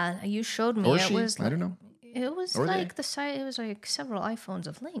wrote. Yeah, you showed me. Or it she, was I don't know. It was Or like the size. It was like several iPhones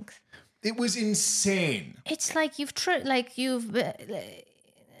of length. It was insane. It's like you've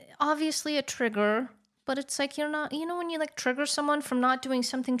obviously a trigger, but it's like you're not. You know when you like trigger someone from not doing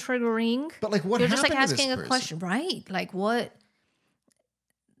something triggering. But like, what you're happened just like to asking this a person? question, right? Like what?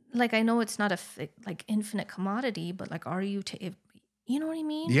 Like I know it's not a like infinite commodity, but like, are you? You know what I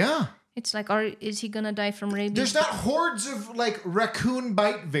mean? Yeah. It's like, is he gonna die from rabies? There's not hordes of like raccoon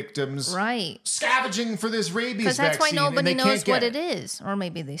bite victims, right? Scavenging for this rabies because that's why vaccine, nobody knows what it it is, or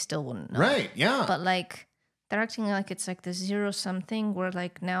maybe they still wouldn't know. Right? Yeah. But like, they're acting like it's like the zero-sum thing where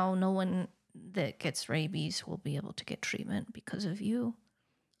like now no one that gets rabies will be able to get treatment because of you.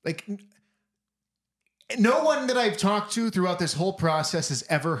 Like, no one that I've talked to throughout this whole process has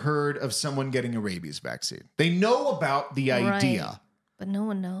ever heard of someone getting a rabies vaccine. They know about the idea. Right. But no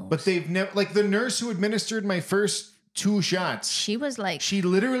one knows. But they've never, like the nurse who administered my first 2 shots. She was like, she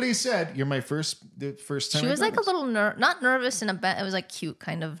literally said, "You're the first time." She was like a little not nervous in a bit. It was like cute,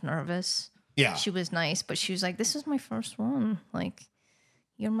 kind of nervous. Yeah, she was nice, but she was like, "This is my first one. Like,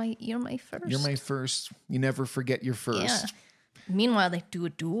 you're my first. You're my first. You never forget your first." Yeah. Meanwhile, they do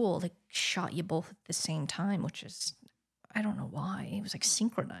a duel. They shot you both at the same time, which is, I don't know why. It was like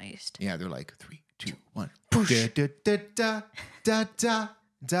synchronized. Yeah, they're like 3, 2, 1. Da, da, da, da, da, da,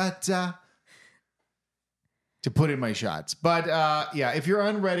 da, da. To put in my shots. But yeah, if you're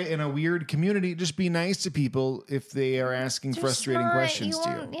on Reddit in a weird community, just be nice to people if they are asking just frustrating questions to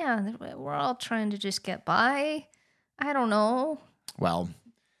you. Yeah, we're all trying to just get by. I don't know. Well,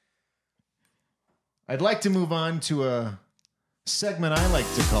 I'd like to move on to a segment I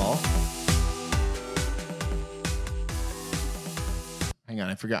like to call... Hang on,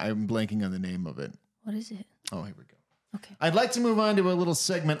 I forgot. I'm blanking on the name of it. What is it? Oh, here we go. Okay. I'd like to move on to a little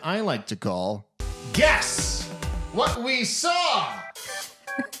segment I like to call Guess What We Saw.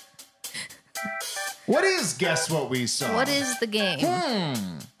 What is Guess What We Saw? What is the game?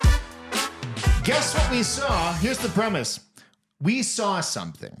 Guess What We Saw. Here's the premise. We saw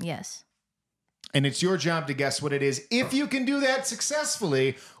something. Yes. And it's your job to guess what it is. If you can do that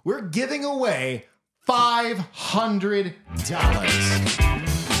successfully, we're giving away $500.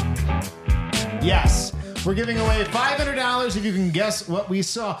 Yes, we're giving away $500 if you can guess what we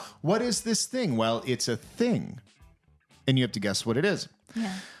saw. What is this thing? Well, it's a thing, and you have to guess what it is.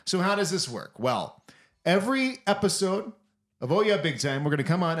 Yeah. So how does this work? Well, every episode of Oh Yeah Big Time, we're going to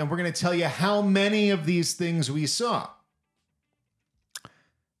come on and we're going to tell you how many of these things we saw.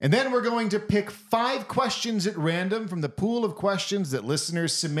 And then we're going to pick 5 questions at random from the pool of questions that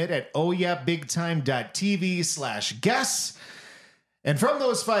listeners submit at ohyeahbigtime.tv/guess. And from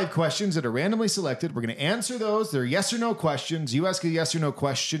those 5 questions that are randomly selected, we're going to answer those. They're yes or no questions. You ask a yes or no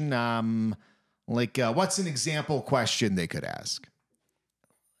question, what's an example question they could ask?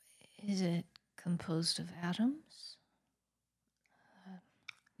 Is it composed of atoms?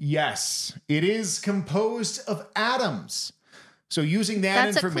 Yes, it is composed of atoms. So using that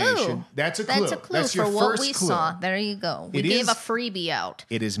information, that's a clue. That's your for what we saw. There you go. We gave a freebie out.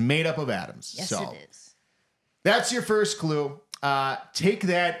 It is made up of atoms. Yes, so it is. That's your first clue. Take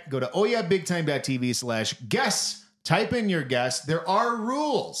that, go to ohyeahbigtime.tv/guess, type in your guess. There are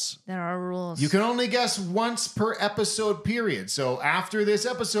rules. You can only guess once per episode period. So after this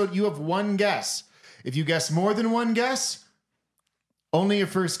episode, you have 1 guess. If you guess more than 1 guess, only your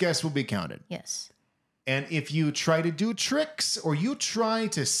first guess will be counted. Yes. And if you try to do tricks or you try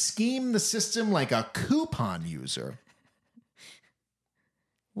to scheme the system like a coupon user,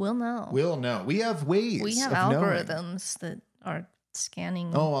 we'll know. We have ways. We have algorithms that are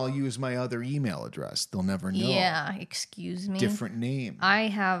scanning. Oh, I'll use my other email address. They'll never know. Yeah, excuse me. Different name. I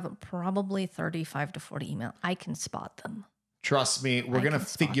have probably 35 to 40 emails. I can spot them. Trust me, we're going to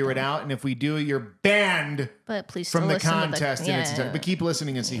figure it out. And if we do, you're banned but please from the contest. But keep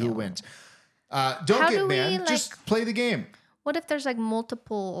listening and see who wins. Don't get banned. Just play the game. What if there's like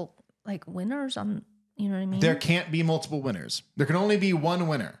multiple like winners on, you know what I mean? There can't be multiple winners. There can only be 1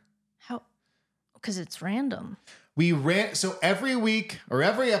 winner. How? Because it's random. So every week or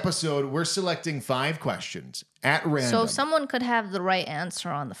every episode, we're selecting 5 questions at random. So someone could have the right answer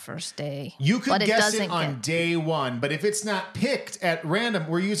on the first day. You could guess it on day 1, but if it's not picked at random,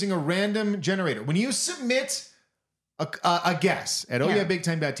 we're using a random generator. When you submit a guess at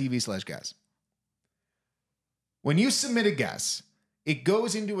ohyeahbigtime.tv/guess, when you submit a guess, it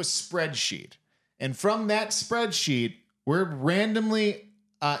goes into a spreadsheet. And from that spreadsheet, we're randomly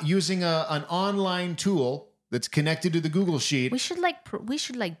using an online tool that's connected to the Google Sheet. We should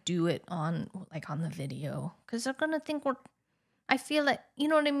do it on the video, because they're gonna think we're. I feel like, you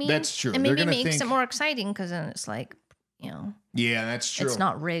know what I mean. That's true. And maybe it makes it more exciting, because then it's like, Yeah, that's true. It's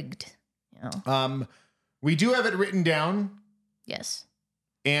not rigged. We do have it written down. Yes.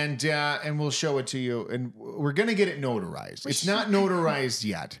 And we'll show it to you, and we're gonna get it notarized. It's not notarized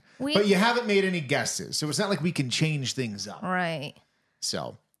yet, but you haven't made any guesses, so it's not like we can change things up. Right.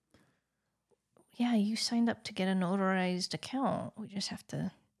 So. Yeah, you signed up to get a notarized account. We just have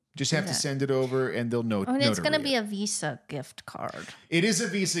to. Just have to send it over, and they'll note. And it's going to be a Visa gift card. It is a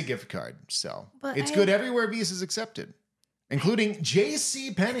Visa gift card, so it's good everywhere Visa's accepted, including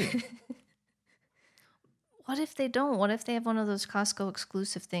J.C. Penney. What if they don't? What if they have one of those Costco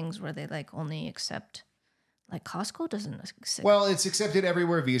exclusive things where they only accept, Costco doesn't accept? Well, it's accepted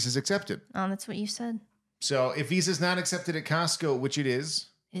everywhere Visa's accepted. Oh, that's what you said. So if Visa's not accepted at Costco, which it is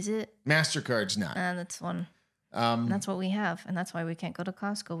it? MasterCard's not. That's one. That's what we have, and that's why we can't go to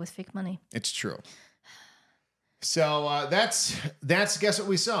Costco with fake money. It's true. So that's Guess What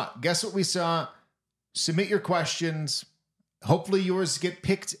We Saw. Guess What We Saw. Submit your questions. Hopefully yours get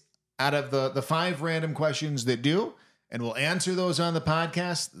picked out of the 5 random questions that do, and we'll answer those on the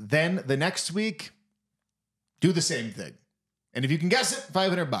podcast. Then the next week, do the same thing. And if you can guess it,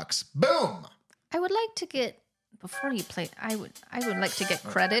 $500. Boom. I would like to get, before you play, I would like to get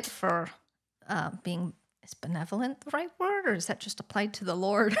credit for being, is benevolent the right word, or is that just applied to the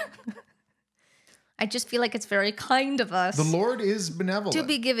Lord? I just feel like it's very kind of us. The Lord is benevolent. To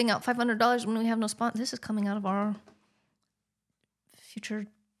be giving out $500 when we have no sponsor. This is coming out of our future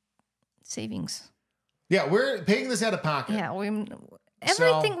savings. Yeah, we're paying this out of pocket. Yeah,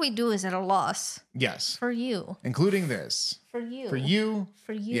 everything we do is at a loss. Yes. For you. Including this. For you. For you.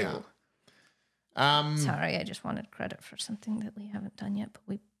 For you. Yeah. Sorry, I just wanted credit for something that we haven't done yet, but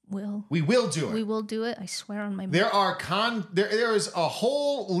we will. We will do it. We will do it. I swear on my. There is a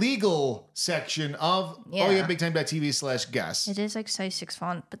whole legal section of OhYeahBigTime.tv/guess. It is like size 6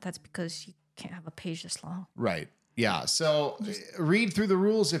 font, but that's because you can't have a page this long. Right. Yeah. So read through the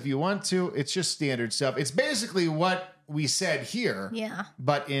rules if you want to. It's just standard stuff. It's basically what we said here. Yeah.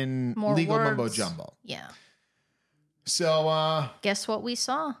 But in more legal words. mumbo jumbo. Yeah. So guess what we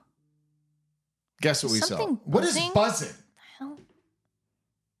saw? Guess what we saw? Buzzing? What is buzzing? The hell?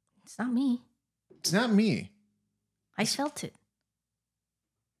 It's not me. It's not me. I felt it.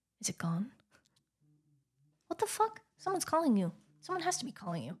 Is it gone? What the fuck? Someone's calling you. Someone has to be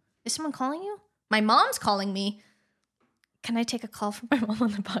calling you. Is someone calling you? My mom's calling me. Can I take a call from my mom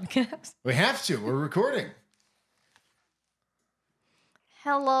on the podcast? We have to. We're recording.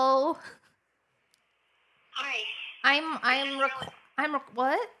 Hello. Hi.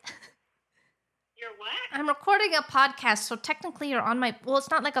 What? You're what? I'm recording a podcast, so technically you're on my. Well, it's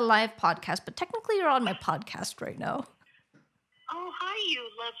not like a live podcast, but technically you're on my podcast right now. Oh, hi, you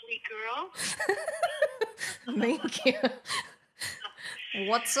lovely girl. Thank you.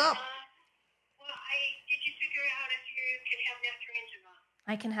 What's up? Did you figure out if you can have nectarines or not?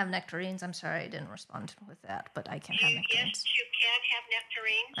 I can have nectarines. I'm sorry I didn't respond with that, but I can have nectarines. Yes, you can have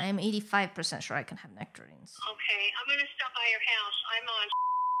nectarines. I am 85% sure I can have nectarines. Okay, I'm going to stop by your house. I'm on.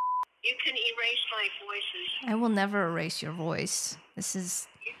 You can erase my voices. I will never erase your voice. This is.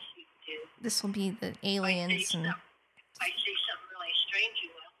 Yes, you do. This will be the aliens If I say something really strange, you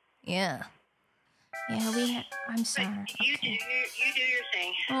will. Yeah. Yeah, I'm sorry. But you do your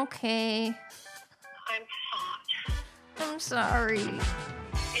thing. Okay. I'm hot. I'm sorry.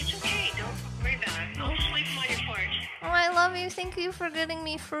 It's okay. Don't worry about it. Don't sleep on your porch. Oh, I love you. Thank you for getting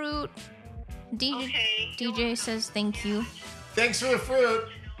me fruit. Okay. DJ says thank you. Thanks for the fruit.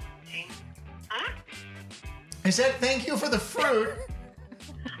 Huh? I said thank you for the fruit.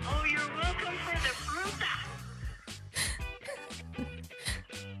 Oh, you're welcome for the fruit.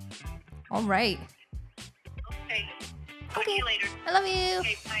 All right. Okay. Talk to you later. I love you.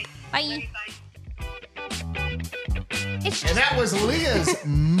 Okay, bye. Bye. Bye. It's And just, that was Leah's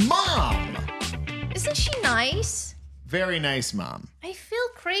mom. isn't she nice? Very nice mom. I feel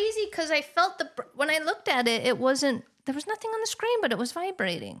crazy because I felt when I looked at it, there was nothing on the screen, but it was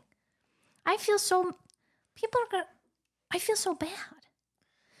vibrating. I feel so bad.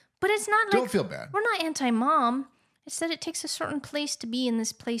 But it's not like. Don't feel bad. We're not anti-mom. It's that it takes a certain place to be in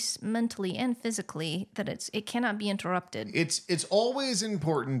this place mentally and physically, that it cannot be interrupted. It's always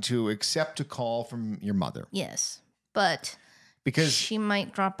important to accept a call from your mother. Yes, but because she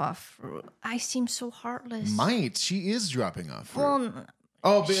might drop off. I seem so heartless. she is dropping off fruit.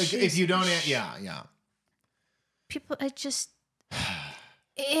 Well, but if you don't, yeah. people,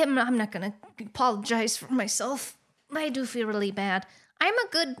 I'm not gonna apologize for myself. I do feel really bad. I'm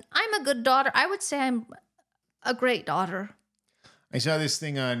a good daughter. I would say I'm a great daughter. I saw this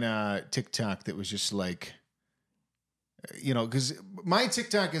thing on TikTok that was just like, because my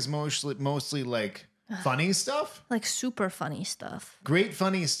TikTok is mostly like funny stuff, Like super funny stuff. great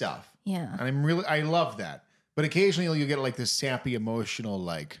funny stuff, Yeah. and I love that. But occasionally you get like this sappy, emotional,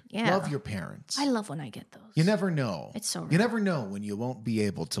 like love your parents. I love when I get those. You never know. It's so You real. never know when you won't be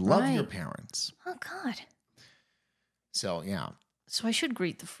able to love your Right. parents. Oh God. So yeah. So I should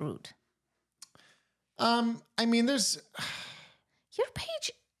greet the fruit. I mean, there's Your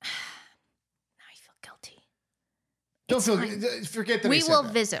page. Now I feel guilty. don't It's feel fine. forget that We I said will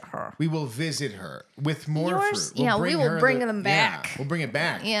that. visit her. We will visit her with more Yours- fruit. yeah, we will her bring them back. Yeah, we'll bring it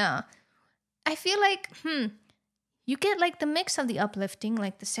back. Yeah. I feel like, you get like the mix of the uplifting,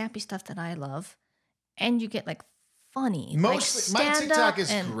 like the sappy stuff that I love, and you get like funny. Mostly, like my stand-up TikTok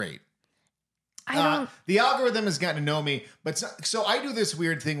is and great. I don't. The algorithm has gotten to know me, but so I do this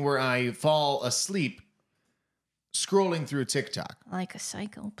weird thing where I fall asleep scrolling through TikTok. Like a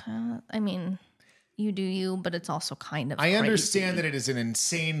psychopath. I mean, you do you, but it's also kind of. I crazy. understand that it is an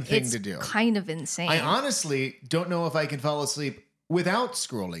insane thing It's to do. kind of insane. I honestly don't know if I can fall asleep without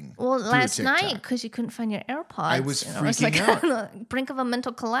scrolling. Well, through last TikTok. night, because you couldn't find your AirPods, I was I was freaking like out. on the brink of a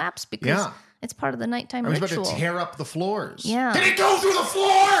mental collapse because Yeah. it's part of the nighttime I was ritual. about to tear up the floors. Yeah. Did it go through the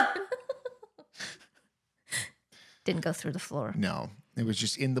floor? Didn't go through the floor. No, it was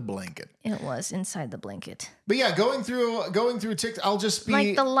just in the blanket. It was inside the blanket. But yeah, going through TikTok, I'll just be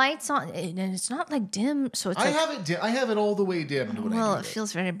Like the lights on, and it's not like dim, so it's I like, have it all the way dimmed when well, I it do it.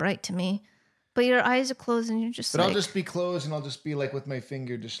 feels very bright to me. But your eyes are closed and you're just But like, I'll just be closed and I'll just be like with my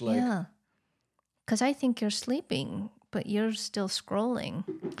finger just like yeah. Because I think you're sleeping, but you're still scrolling.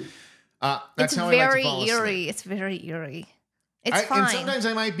 that's It's how very I like to fall eerie. asleep. It's very eerie. It's fine. And sometimes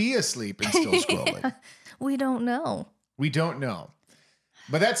I might be asleep and still scrolling. We don't know. We don't know.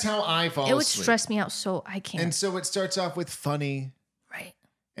 But that's how I fall It would asleep. stress me out, so I can't. And so it starts off with funny, Right.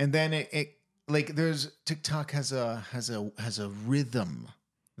 and then it like there's TikTok has a rhythm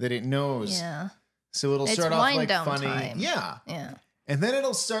that it knows. Yeah. So it'll It's start off wind like down funny. time. Yeah. Yeah. And then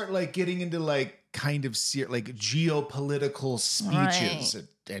it'll start like getting into like kind of like geopolitical speeches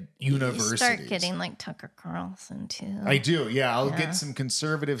at universities. You start getting like Tucker Carlson too. I do, yeah. I'll Yeah. get some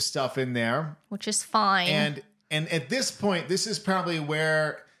conservative stuff in there. Which is fine. And at this point, this is probably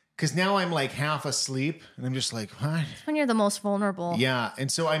where, because now I'm like half asleep and I'm just like, what? when you're the most vulnerable. Yeah.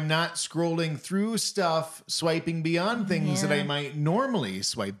 And so I'm not scrolling through stuff, swiping beyond things that I might normally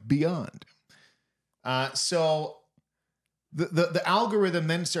swipe beyond. So the algorithm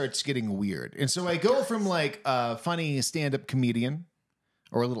then starts getting weird. And so I go from like a funny stand-up comedian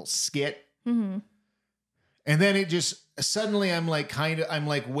or a little skit. Mm-hmm. And then it just suddenly I'm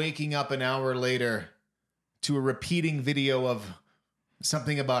like waking up an hour later to a repeating video of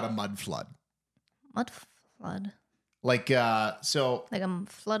something about a mud flood. Mud flood. Like so Like a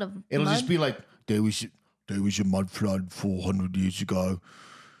flood of it'll mud? just be like there was a mud flood 400 years ago.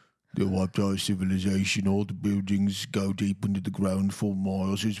 They wiped out civilization. All the buildings go deep into the ground for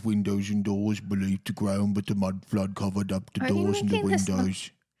miles. There's windows and doors beneath the ground, but the mud flood covered up the Are you doors and the making this up?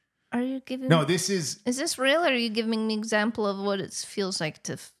 windows. Are you giving No, me... this is Is this real, or are you giving me an example of what it feels like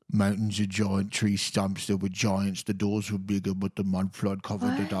to... mountains of giant tree stumps. There were giants. The doors were bigger, but the mud flood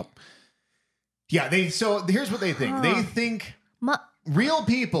covered it up. Yeah, so here's what they think. They think real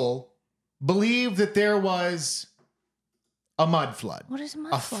people believe that there was a mud flood. What is a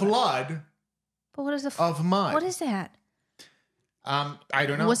mud A flood? flood But what is a of mud. What is that? I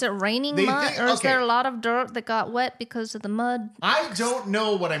don't know. Was it raining They mud, think- or is okay. there a lot of dirt that got wet because of the mud? I don't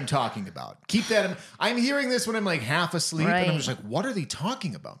know what I'm talking about. Keep that in. I'm hearing this when I'm like half asleep, and I'm Right. just like, what are they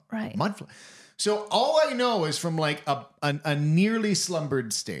talking about? Right. Mud flood. So all I know is from like a nearly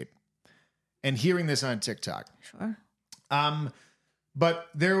slumbered state and hearing this on TikTok. Sure. But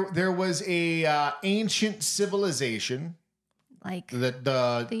there was a ancient civilization. Like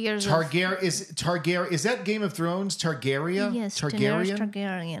The years of- Targaryen is that Game of Thrones? Targaryen? yes, Daenerys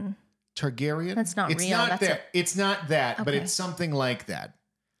Targaryen. Targaryen? That's not it's real, Not that's that. It's not that, but Okay. it's something like that.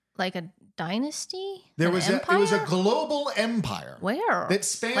 Like a dynasty? There An was empire? it was a global empire. Where? that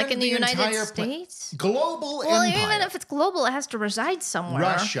spanned like in the the United entire States? Global Well, empire. even if it's global, it has to reside somewhere.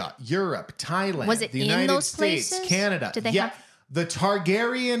 Russia, Europe, Thailand, Was it the in United those States, places? Canada. Did they yeah, have- the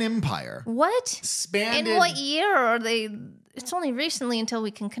Targaryen Empire What? spanned. In what year are they? It's only recently until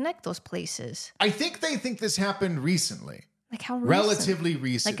we can connect those places. I think they think this happened recently. Like how recent? Relatively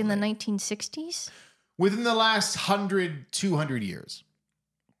recently. Like in the 1960s? Within the last 100, 200 years.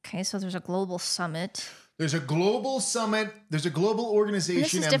 Okay, so there's a global summit. There's a global summit. There's a global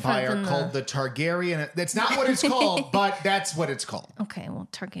organization empire called the Targaryen. That's not what it's called, but that's what it's called. Okay, well,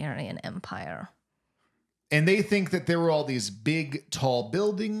 Targaryen Empire. And they think that there were all these big, tall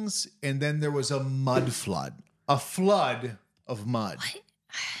buildings, and then there was a mud flood. A flood of mud. What?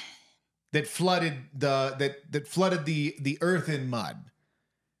 That flooded the earth in mud.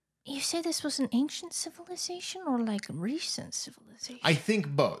 You say this was an ancient civilization or like recent civilization? I think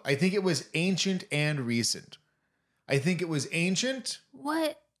both. I think it was ancient and recent. I think it was ancient.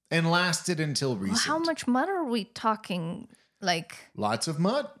 What? And lasted until recent. Well, how much mud are we talking? Like lots of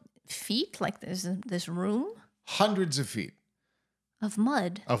mud. Feet? Like this room? Hundreds of feet. Of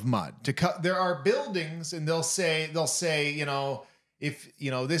mud. Of mud. There are buildings, and they'll say, if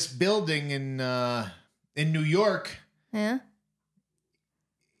this building in New York. Yeah.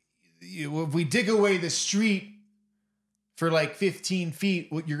 If we dig away the street for like 15 feet,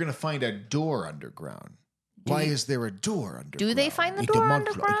 you're going to find a door underground. Why is there a door underground? Do they find the door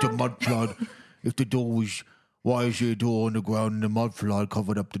underground? If the mud flood, if the door was, why is there a door underground and the mud flood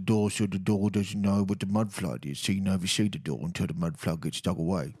covered up the door so the door doesn't know what the mud flood is? So you never see the door until the mud flood gets dug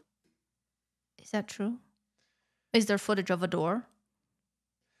away. Is that true? Is there footage of a door?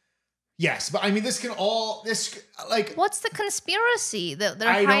 Yes, but I mean, what's the conspiracy that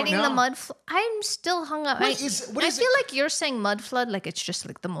they're hiding the mud? I'm still hung up. I feel like you're saying mud flood, like it's just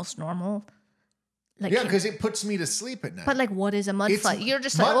like the most normal. Like, yeah, because it puts me to sleep at night. But like, what is a mud flood? You're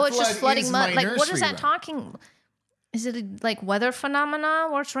just like, it's just flooding mud. Like, what is that talking? Is it a, like weather phenomena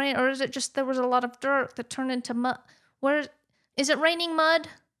where it's rain, or is it just there was a lot of dirt that turned into mud? Where is it raining mud?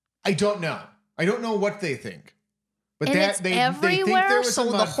 I don't know. I don't know what they think. But and it's everywhere, they think there was so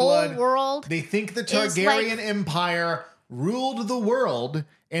a mud the whole flood. world. They think the Targaryen Empire ruled the world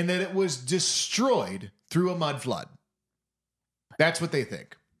and that it was destroyed through a mud flood. That's what they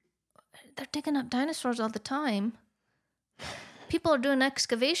think. They're digging up dinosaurs all the time. People are doing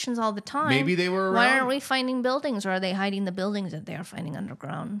excavations all the time. Maybe they were around. Why aren't we finding buildings, or are they hiding the buildings that they are finding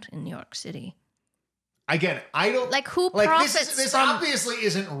underground in New York City? Again, I don't like who profits. This obviously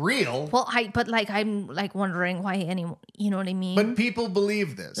isn't real. Well, I'm wondering why anyone. You know what I mean? But people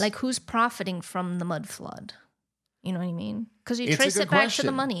believe this. Like who's profiting from the mud flood? You know what I mean? Because you trace it back to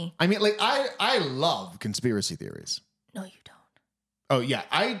the money. I mean, like I love conspiracy theories. No, you don't. Oh yeah,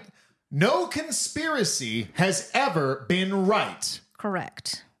 no conspiracy has ever been right.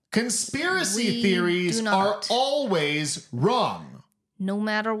 Correct. Conspiracy theories are always wrong. No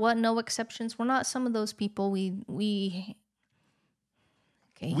matter what, no exceptions. We're not some of those people. Okay.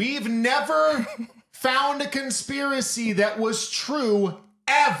 We've never found a conspiracy that was true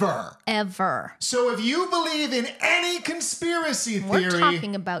ever. Ever. So if you believe in any conspiracy theory, we're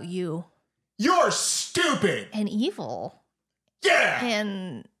talking about you. You're stupid and evil. Yeah.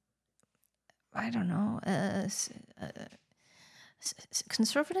 And I don't know.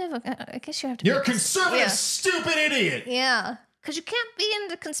 Conservative. I guess you have to. You're a conservative, stupid idiot. Yeah. Because you can't be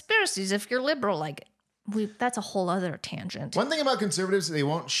into conspiracies if you're liberal. That's a whole other tangent. One thing about conservatives they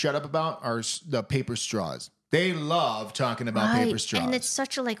won't shut up about are the paper straws. They love talking about paper straws. And it's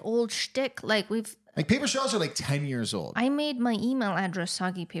such a old shtick. Like paper straws are 10 years old. I made my email address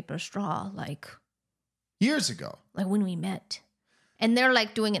soggy paper straw years ago. Like when we met. And they're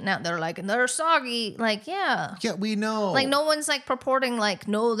doing it now. They're they're soggy. Yeah. Yeah, we know. No one's purporting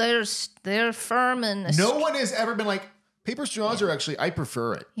no, they're firm and. No one has ever been paper straws are actually, I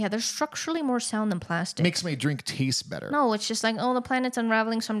prefer it. Yeah, they're structurally more sound than plastic. Makes my drink taste better. No, it's just the planet's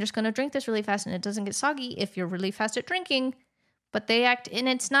unraveling, so I'm just going to drink this really fast, and it doesn't get soggy if you're really fast at drinking. But they act, and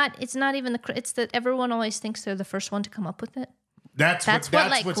it's not even it's that everyone always thinks they're the first one to come up with it. That's what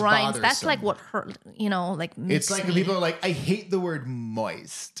grinds. bothersome. That's what hurt, makes it's people are I hate the word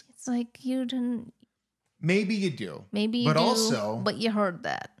moist. It's you didn't. Maybe you do. Maybe you but do. Also, but you heard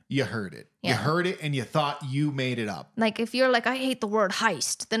that. You heard it. Yeah. You heard it and you thought you made it up. If you're I hate the word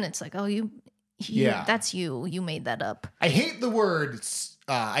heist, then it's yeah, that's you. You made that up. I hate the word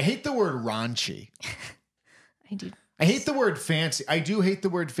raunchy. I do. I hate the word fancy. I do hate the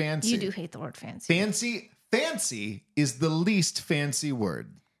word fancy. You do hate the word fancy. Fancy is the least fancy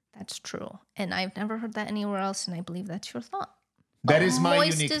word. That's true. And I've never heard that anywhere else, and I believe that's your thought. That is my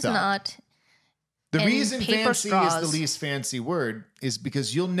unique thought. Moist is not. The reason fancy is the least fancy word is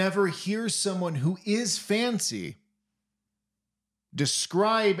because you'll never hear someone who is fancy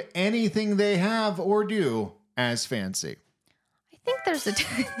describe anything they have or do as fancy. I think there's a...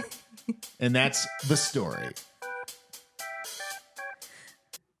 And that's the story.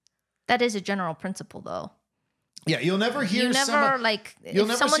 That is a general principle, though. Yeah, you'll never hear you'll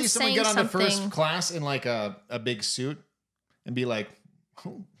never see someone get onto first class in a big suit and be like,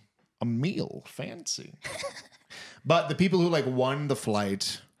 a meal. Fancy. But the people who like won the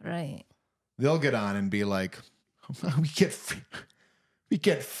flight, Right. they'll get on and be like, we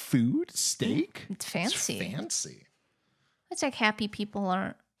get food, steak. It's fancy. It's fancy. It's like happy people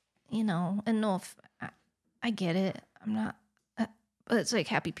aren't, and no, if I get it. I'm not, but it's like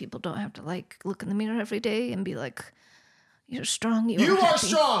happy people don't have to like look in the mirror every day and be like, you're strong. You are happy.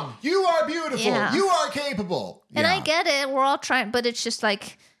 strong. You are beautiful. Yeah. You are capable. And Yeah. I get it. We're all trying, but it's just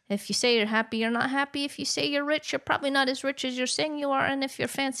like, if you say you're happy, you're not happy. If you say you're rich, you're probably not as rich as you're saying you are. And if you're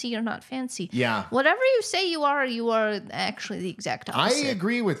fancy, you're not fancy. Yeah. Whatever you say you are actually the exact I opposite.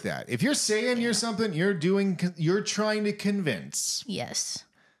 agree with that. If you're saying you're something, you're trying to convince. Yes.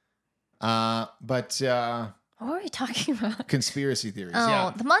 But What were we talking about? conspiracy theories. Oh,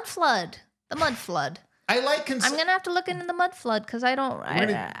 Yeah. the mud flood. The mud flood. I like I'm gonna have to look into the mud flood because I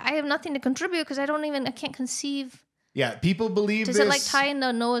have nothing to contribute because I can't conceive. Yeah, people believe Does this. it like tie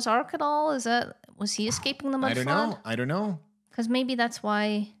into Noah's Ark at all? Was he escaping the mud flood? I don't know. Because maybe that's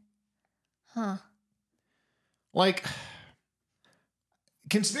why. Huh. Like,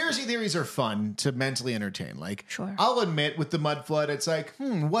 conspiracy theories are fun to mentally entertain. Like, Sure. I'll admit with the mud flood, it's like,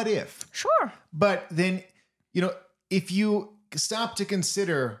 what if? Sure. But then, if you stop to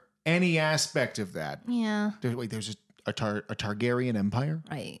consider any aspect of that, Yeah. there's a Targaryen empire,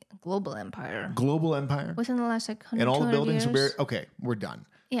 Right. Global empire. global empire, Within the last 100 and all the 200 buildings years. are buried. Okay, we're done.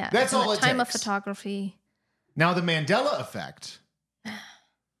 Yeah. That's and all the it time of takes. photography. Now, the Mandela effect.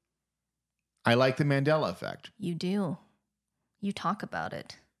 I like the Mandela effect. You do. You talk about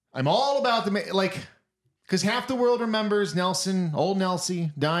it. I'm all about because half the world remembers old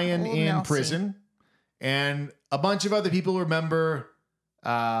Nelsie, dying Old in Nelsie. prison, and a bunch of other people remember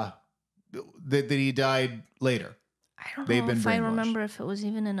that he died later. I don't They've know been if I brainwashed. remember if it was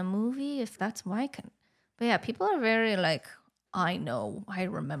even in a movie, if that's my But yeah, people are very like, I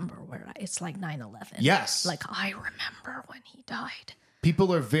remember it's like 9/11. Yes, Like, I remember when he died.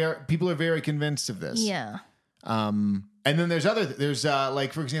 people are very convinced of this. Yeah. And then there's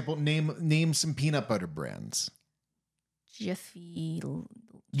like, for example, name some peanut butter brands. Jiffy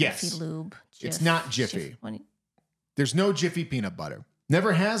Yes. Lube. It's not Jiffy. There's no Jiffy peanut butter.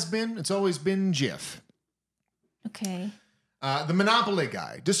 Never has been. It's always been Jif. Okay. The Monopoly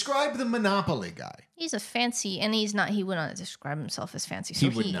guy. Describe the Monopoly guy. He's a fancy, and he would not describe himself as fancy. So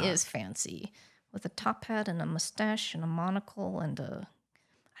He would not. is fancy. With a top hat and a mustache and a monocle and I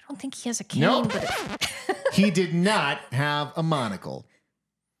don't think he has a cane, Nope. but He did not have a monocle.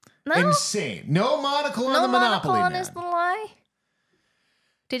 no, Insane. No monocle on no the monocle Monopoly on man. his little eye.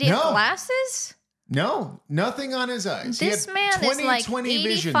 Did he have No. glasses? No, nothing on his eyes. This he had man is like 20/20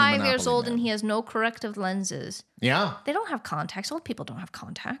 vision, the 85 years Monopoly old man. and he has no corrective lenses. Yeah, They don't have contacts. Old people don't have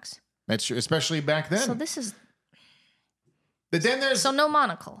contacts. that's true, especially back then. So this is But then there's no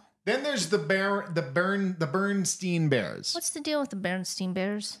monocle. the Bernstein Bears. What's the deal with the Bernstein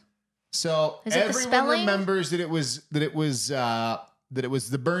Bears? So Is it the everyone spelling? remembers that it was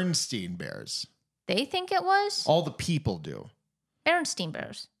the Bernstein Bears. They think it was All the people do. Bernstein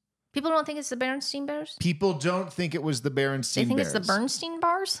Bears. People don't think it's the Bernstein Bears. People don't think it was the They Bernstein think Bears. it's the Bernstein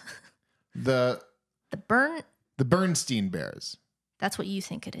bars. The The Bernstein Bears. That's what you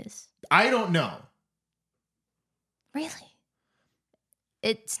think it is. I don't know. Really?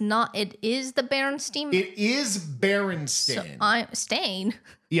 It's not. It is the Bernstein. It is So Berenstain. I'm stain.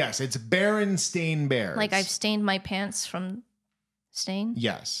 Yes, it's Berenstain Bears. Like I've stained my pants from stain.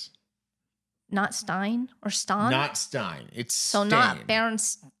 Yes. Not Stein or Stan. Not Stein. It's So Stain. not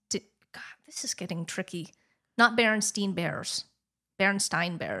Bernstein. God, this is getting tricky. Not Berenstein Bears.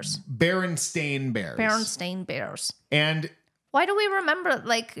 Bernstein Bears. Berenstain Bears. Bernstein Bears. And Why do we remember,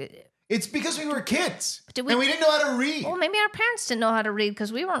 like, it's because we were kids. Did we- and we didn't know how to read. well, maybe our parents didn't know how to read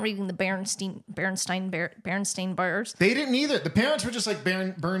because we weren't reading the Bernstein Bears. They didn't either. The parents were just like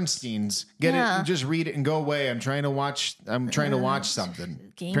Bernsteins. Get Yeah. it, just read it and go away. I'm trying to watch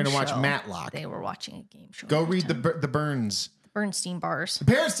something. Game trying to watch show. Matlock. They were watching a game show. Go at the read time. the Burns. Bernstein Bars. The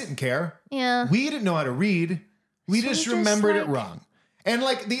parents didn't care. Yeah. We didn't know how to read. We So just we just, remembered it like- wrong. And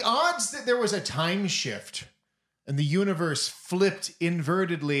like the odds that there was a time shift and the universe flipped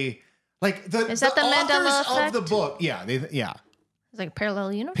invertedly, like Is that the Mandela authors of effect? the book, It's like a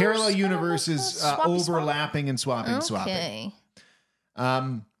parallel universe. parallel kind of universes like a swappy swap? overlapping and swapping. Okay.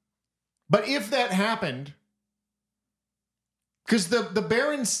 But if that happened, because the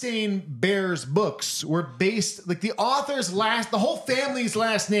Berenstain Bears books were based, like the the whole family's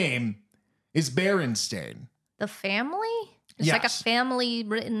last name is Berenstain. The family? It's like a Yes. family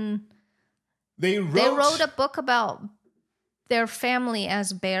written. They They wrote a book about their family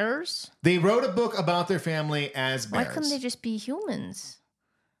as bears. They wrote a book about their family as bears. Why couldn't they just be humans?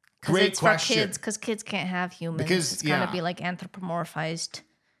 Because Great it's question. for kids, because kids can't have humans. Because, it's gotta yeah. be like anthropomorphized.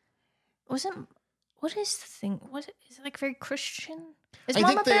 What is the thing? Is it like very Christian? Is I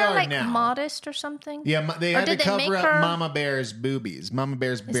Mama think they Bear are like now. modest or something? Yeah, they Or had to did they cover make up her- Mama Bear's boobies. Mama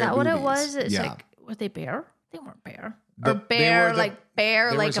Bear's bare Is that what boobies. it was? It's yeah. like, were they bear? They weren't bear. The- Or they bear, were the- like bear,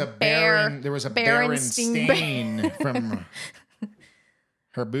 there like was a bear. There was a Berenstein Berenstain from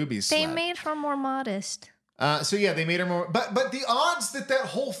her boobies. They slept. made her more modest. So yeah, they made her more. But the odds that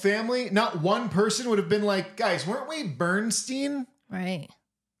whole family, not one person, would have been like, guys, weren't we Bernstein? Right.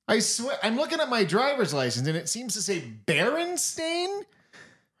 I swear, I'm looking at my driver's license and it seems to say Berenstain.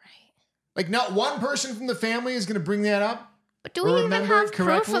 Right. Like, not one person from the family is going to bring that up. But do we even remember have it proof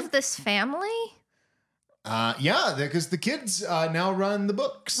correctly? of this family? Yeah, because the kids now run the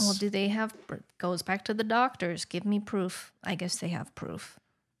books. Well, do they have... Goes back to the doctors. Give me proof. I guess they have proof.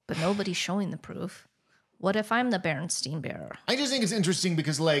 But nobody's showing the proof. What if I'm the Berenstein bearer? I just think it's interesting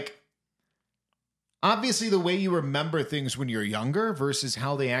because, like, obviously the way you remember things when you're younger versus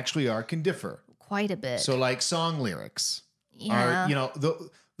how they actually are can differ. Quite a bit. So, like, song lyrics yeah. are, you know,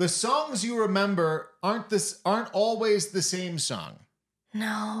 the songs you remember aren't always the same song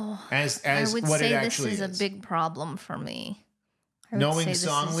No. as I would what say it this actually is a big problem for me. I would Knowing say this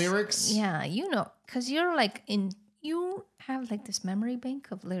song lyrics? Yeah, you know, because you're like you have like this memory bank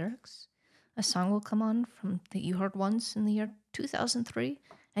of lyrics. A song will come on that you heard once in the year 2003,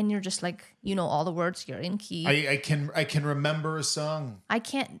 and you're just like, you know all the words. You're in key. I can remember a song. I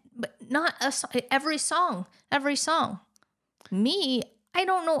can't, but not a song. Every song. Me, I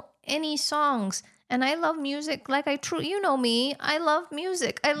don't know any songs. And I love music like you know me. I love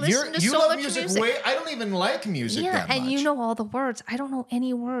music. I listen to you so love much music. I don't even like music Yeah, that much. and you know all the words. I don't know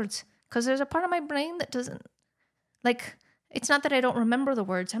any words because there's a part of my brain that doesn't, like, it's not that I don't remember the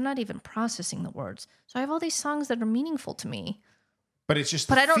words. I'm not even processing the words. So I have all these songs that are meaningful to me. But it's just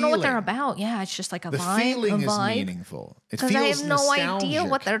But I don't know what they're feeling. about. Yeah, it's just like a The vibe. feeling a is vibe. meaningful. It Because feels I have no idea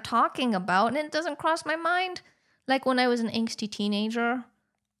what nostalgic. they're talking about, and it doesn't cross my mind. Like when I was an angsty teenager,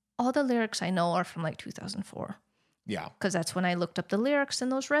 all the lyrics I know are from like 2004. Yeah. Because that's when I looked up the lyrics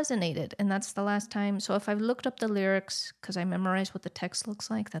and those resonated. And that's the last time. So if I've looked up the lyrics because I memorize what the text looks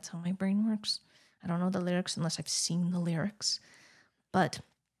like, that's how my brain works. I don't know the lyrics unless I've seen the lyrics. But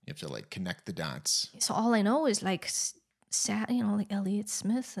You have to like connect the dots. so all I know is like sad, you know, like Elliott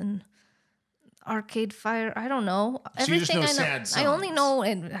Smith and Arcade Fire. I don't know. So you just know I know. sad I only songs. know,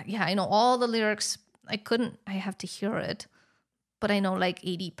 and yeah, I know all the lyrics. I have to hear it. But I know like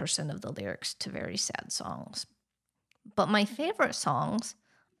 80% of the lyrics to very sad songs. But my favorite songs,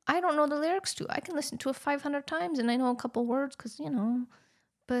 I don't know the lyrics to. I can listen to it 500 times and I know a couple words because, you know,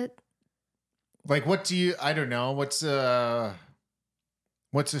 but Like, what do you? I don't know. What's a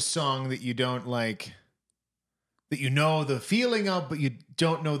song that you don't like? That you know the feeling of, but you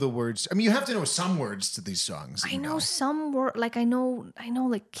don't know the words. I mean, you have to know some words to these songs. I know some word, like I know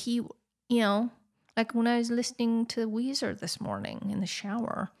like key, you know, like when I was listening to Weezer this morning in the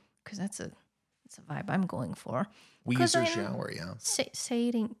shower, because that's a vibe I'm going for. 'Cause Weezer I- shower, yeah. Say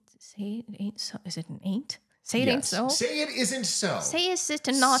it ain't so. Is it an ain't? Say it ain't Yes. so. Say it isn't so. Say it's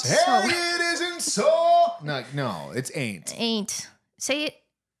not Say so. it isn't so. No, it's ain't. Ain't. Say it.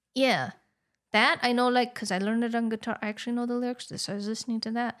 Yeah. That I know, like, because I learned it on guitar. I actually know the lyrics to this. So I was listening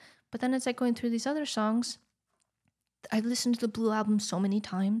to that. But then it's like going through these other songs. I've listened to the Blue album so many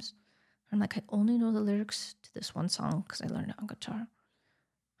times. I'm like, I only know the lyrics to this one song because I learned it on guitar.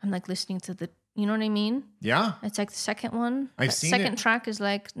 I'm like listening to you know what I mean? Yeah. It's like the second one. I've The seen second it. track is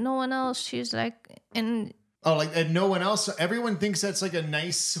like, no one else. She's like, and Oh, like, and no one else. Everyone thinks that's like a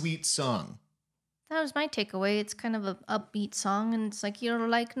nice, sweet song. that was my takeaway. It's kind of an upbeat song, and it's like, you're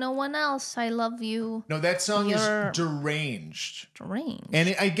like no one else. I love you. No, that song You're- is deranged. Strange.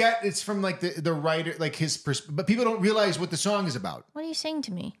 And I get it's from like the writer, like his but people don't realize what the song is about. What are you saying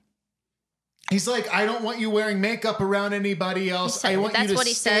to me? He's like, I don't want you wearing makeup around anybody else. said- I want that's you to what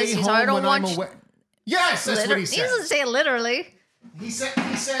he stay says. He's home like, I don't when want I'm you- away. Yes, that's what he He doesn't says. say it literally. He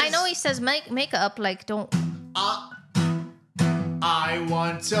says. I know he says makeup, like don't. I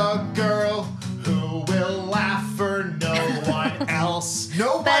want a girl who will laugh for no one else.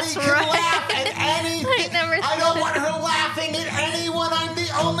 Nobody That's can right. laugh at anything. I never I don't thought- want her laughing at anyone. I'm the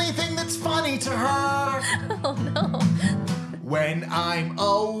only thing that's funny to her. Oh no. When I'm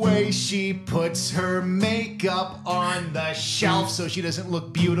away, she puts her makeup on the shelf so she doesn't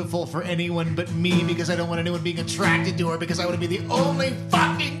look beautiful for anyone but me because I don't want anyone being attracted to her because I want to be the only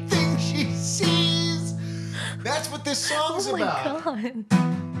fucking thing she sees. That's what this song's Oh my about. god.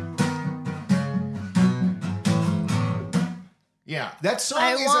 Yeah, that song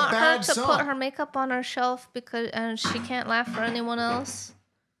I is want a her bad to song. put her makeup on her shelf because she can't laugh for anyone else.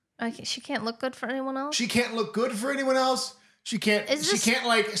 She can't look good for anyone else? She can't look good for anyone else. She can't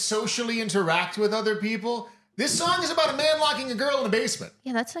like socially interact with other people. This song is about a man locking a girl in a basement.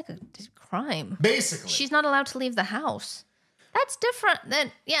 Yeah, that's like a crime. Basically. She's not allowed to leave the house. That's different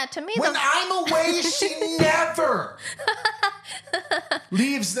than, to me. When I'm away, she never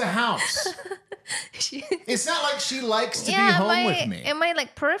leaves the house. It's not like she likes to be home with me. In my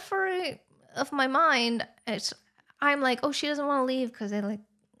like periphery of my mind, I'm like, oh, she doesn't want to leave because they like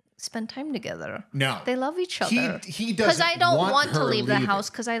spend time together. No. They love each other. He doesn't because I don't want to her leave the leaving. house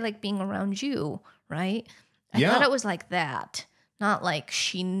because I like being around you, right? I Yeah. thought it was like that. Not like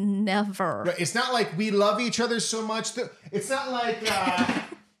she never. Right, it's not like we love each other so much that it's not like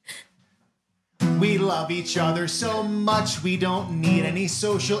we love each other so much we don't need any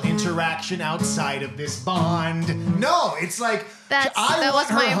social interaction outside of this bond. No, it's like That I was want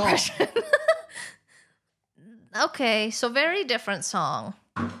my her home. impression. Okay, so very different song.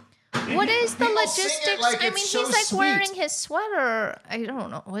 What is the People sing it logistics? like I it's mean, so he's like sweet. wearing his sweater. I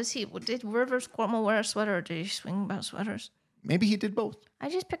don't know. Did Rivers Cuomo wear a sweater or did he swing about sweaters? Maybe he did both. I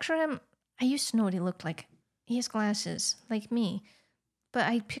just picture him. I used to know what he looked like. He has glasses, like me. But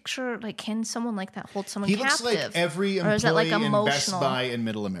I picture, like, can someone like that hold someone He captive? looks like every Or is that, like, employee in Best emotional? Buy in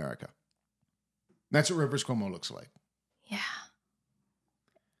Middle America. That's what Rivers Cuomo looks like. Yeah.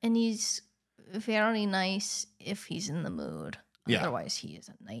 And he's very nice if he's in the mood. Yeah. Otherwise, he is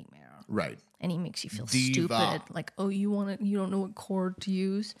a nightmare. Right. And he makes you feel Diva. stupid. Like, oh, you don't know what cord to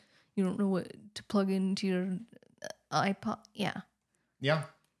use. You don't know what to plug into your iPod. Yeah. Yeah.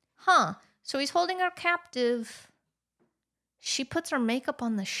 Huh. So he's holding her captive. She puts her makeup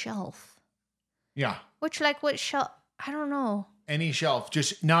on the shelf. Yeah. Which, like, what shelf? I don't know. Any shelf,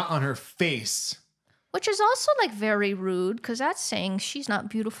 just not on her face. Which is also, like, very rude, because that's saying she's not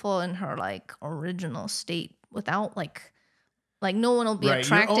beautiful in her, like, original state without, like no one will be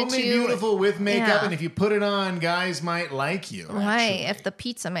attracted You're only to you. beautiful with makeup, Yeah. and if you put it on, guys might like you. Right, actually. if the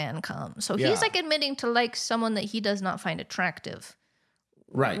pizza man comes. So Yeah. he's, like, admitting to like someone that he does not find attractive.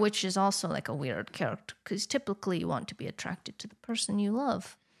 Right. Which is also, like, a weird character, because typically you want to be attracted to the person you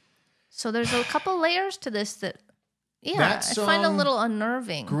love. So there's a couple layers to this that, That I find a song, little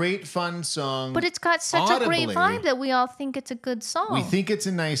unnerving. Great fun song. But it's got such a great Audibly, vibe that we all think it's a good song. We think it's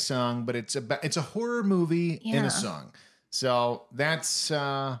a nice song, but it's a horror movie in Yeah. a song. So that's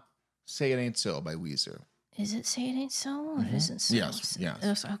 "Say It Ain't So" by Weezer. Is it Say It Ain't So? Or is it So? Yes, yes.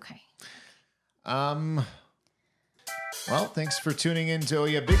 It's- okay. Well, thanks for tuning in to Oh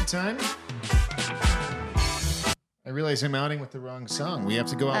Yeah Big Time. I realize I'm outing with the wrong song. We have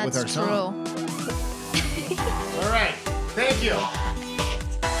to go out with our That's song. true. All right. Thank you.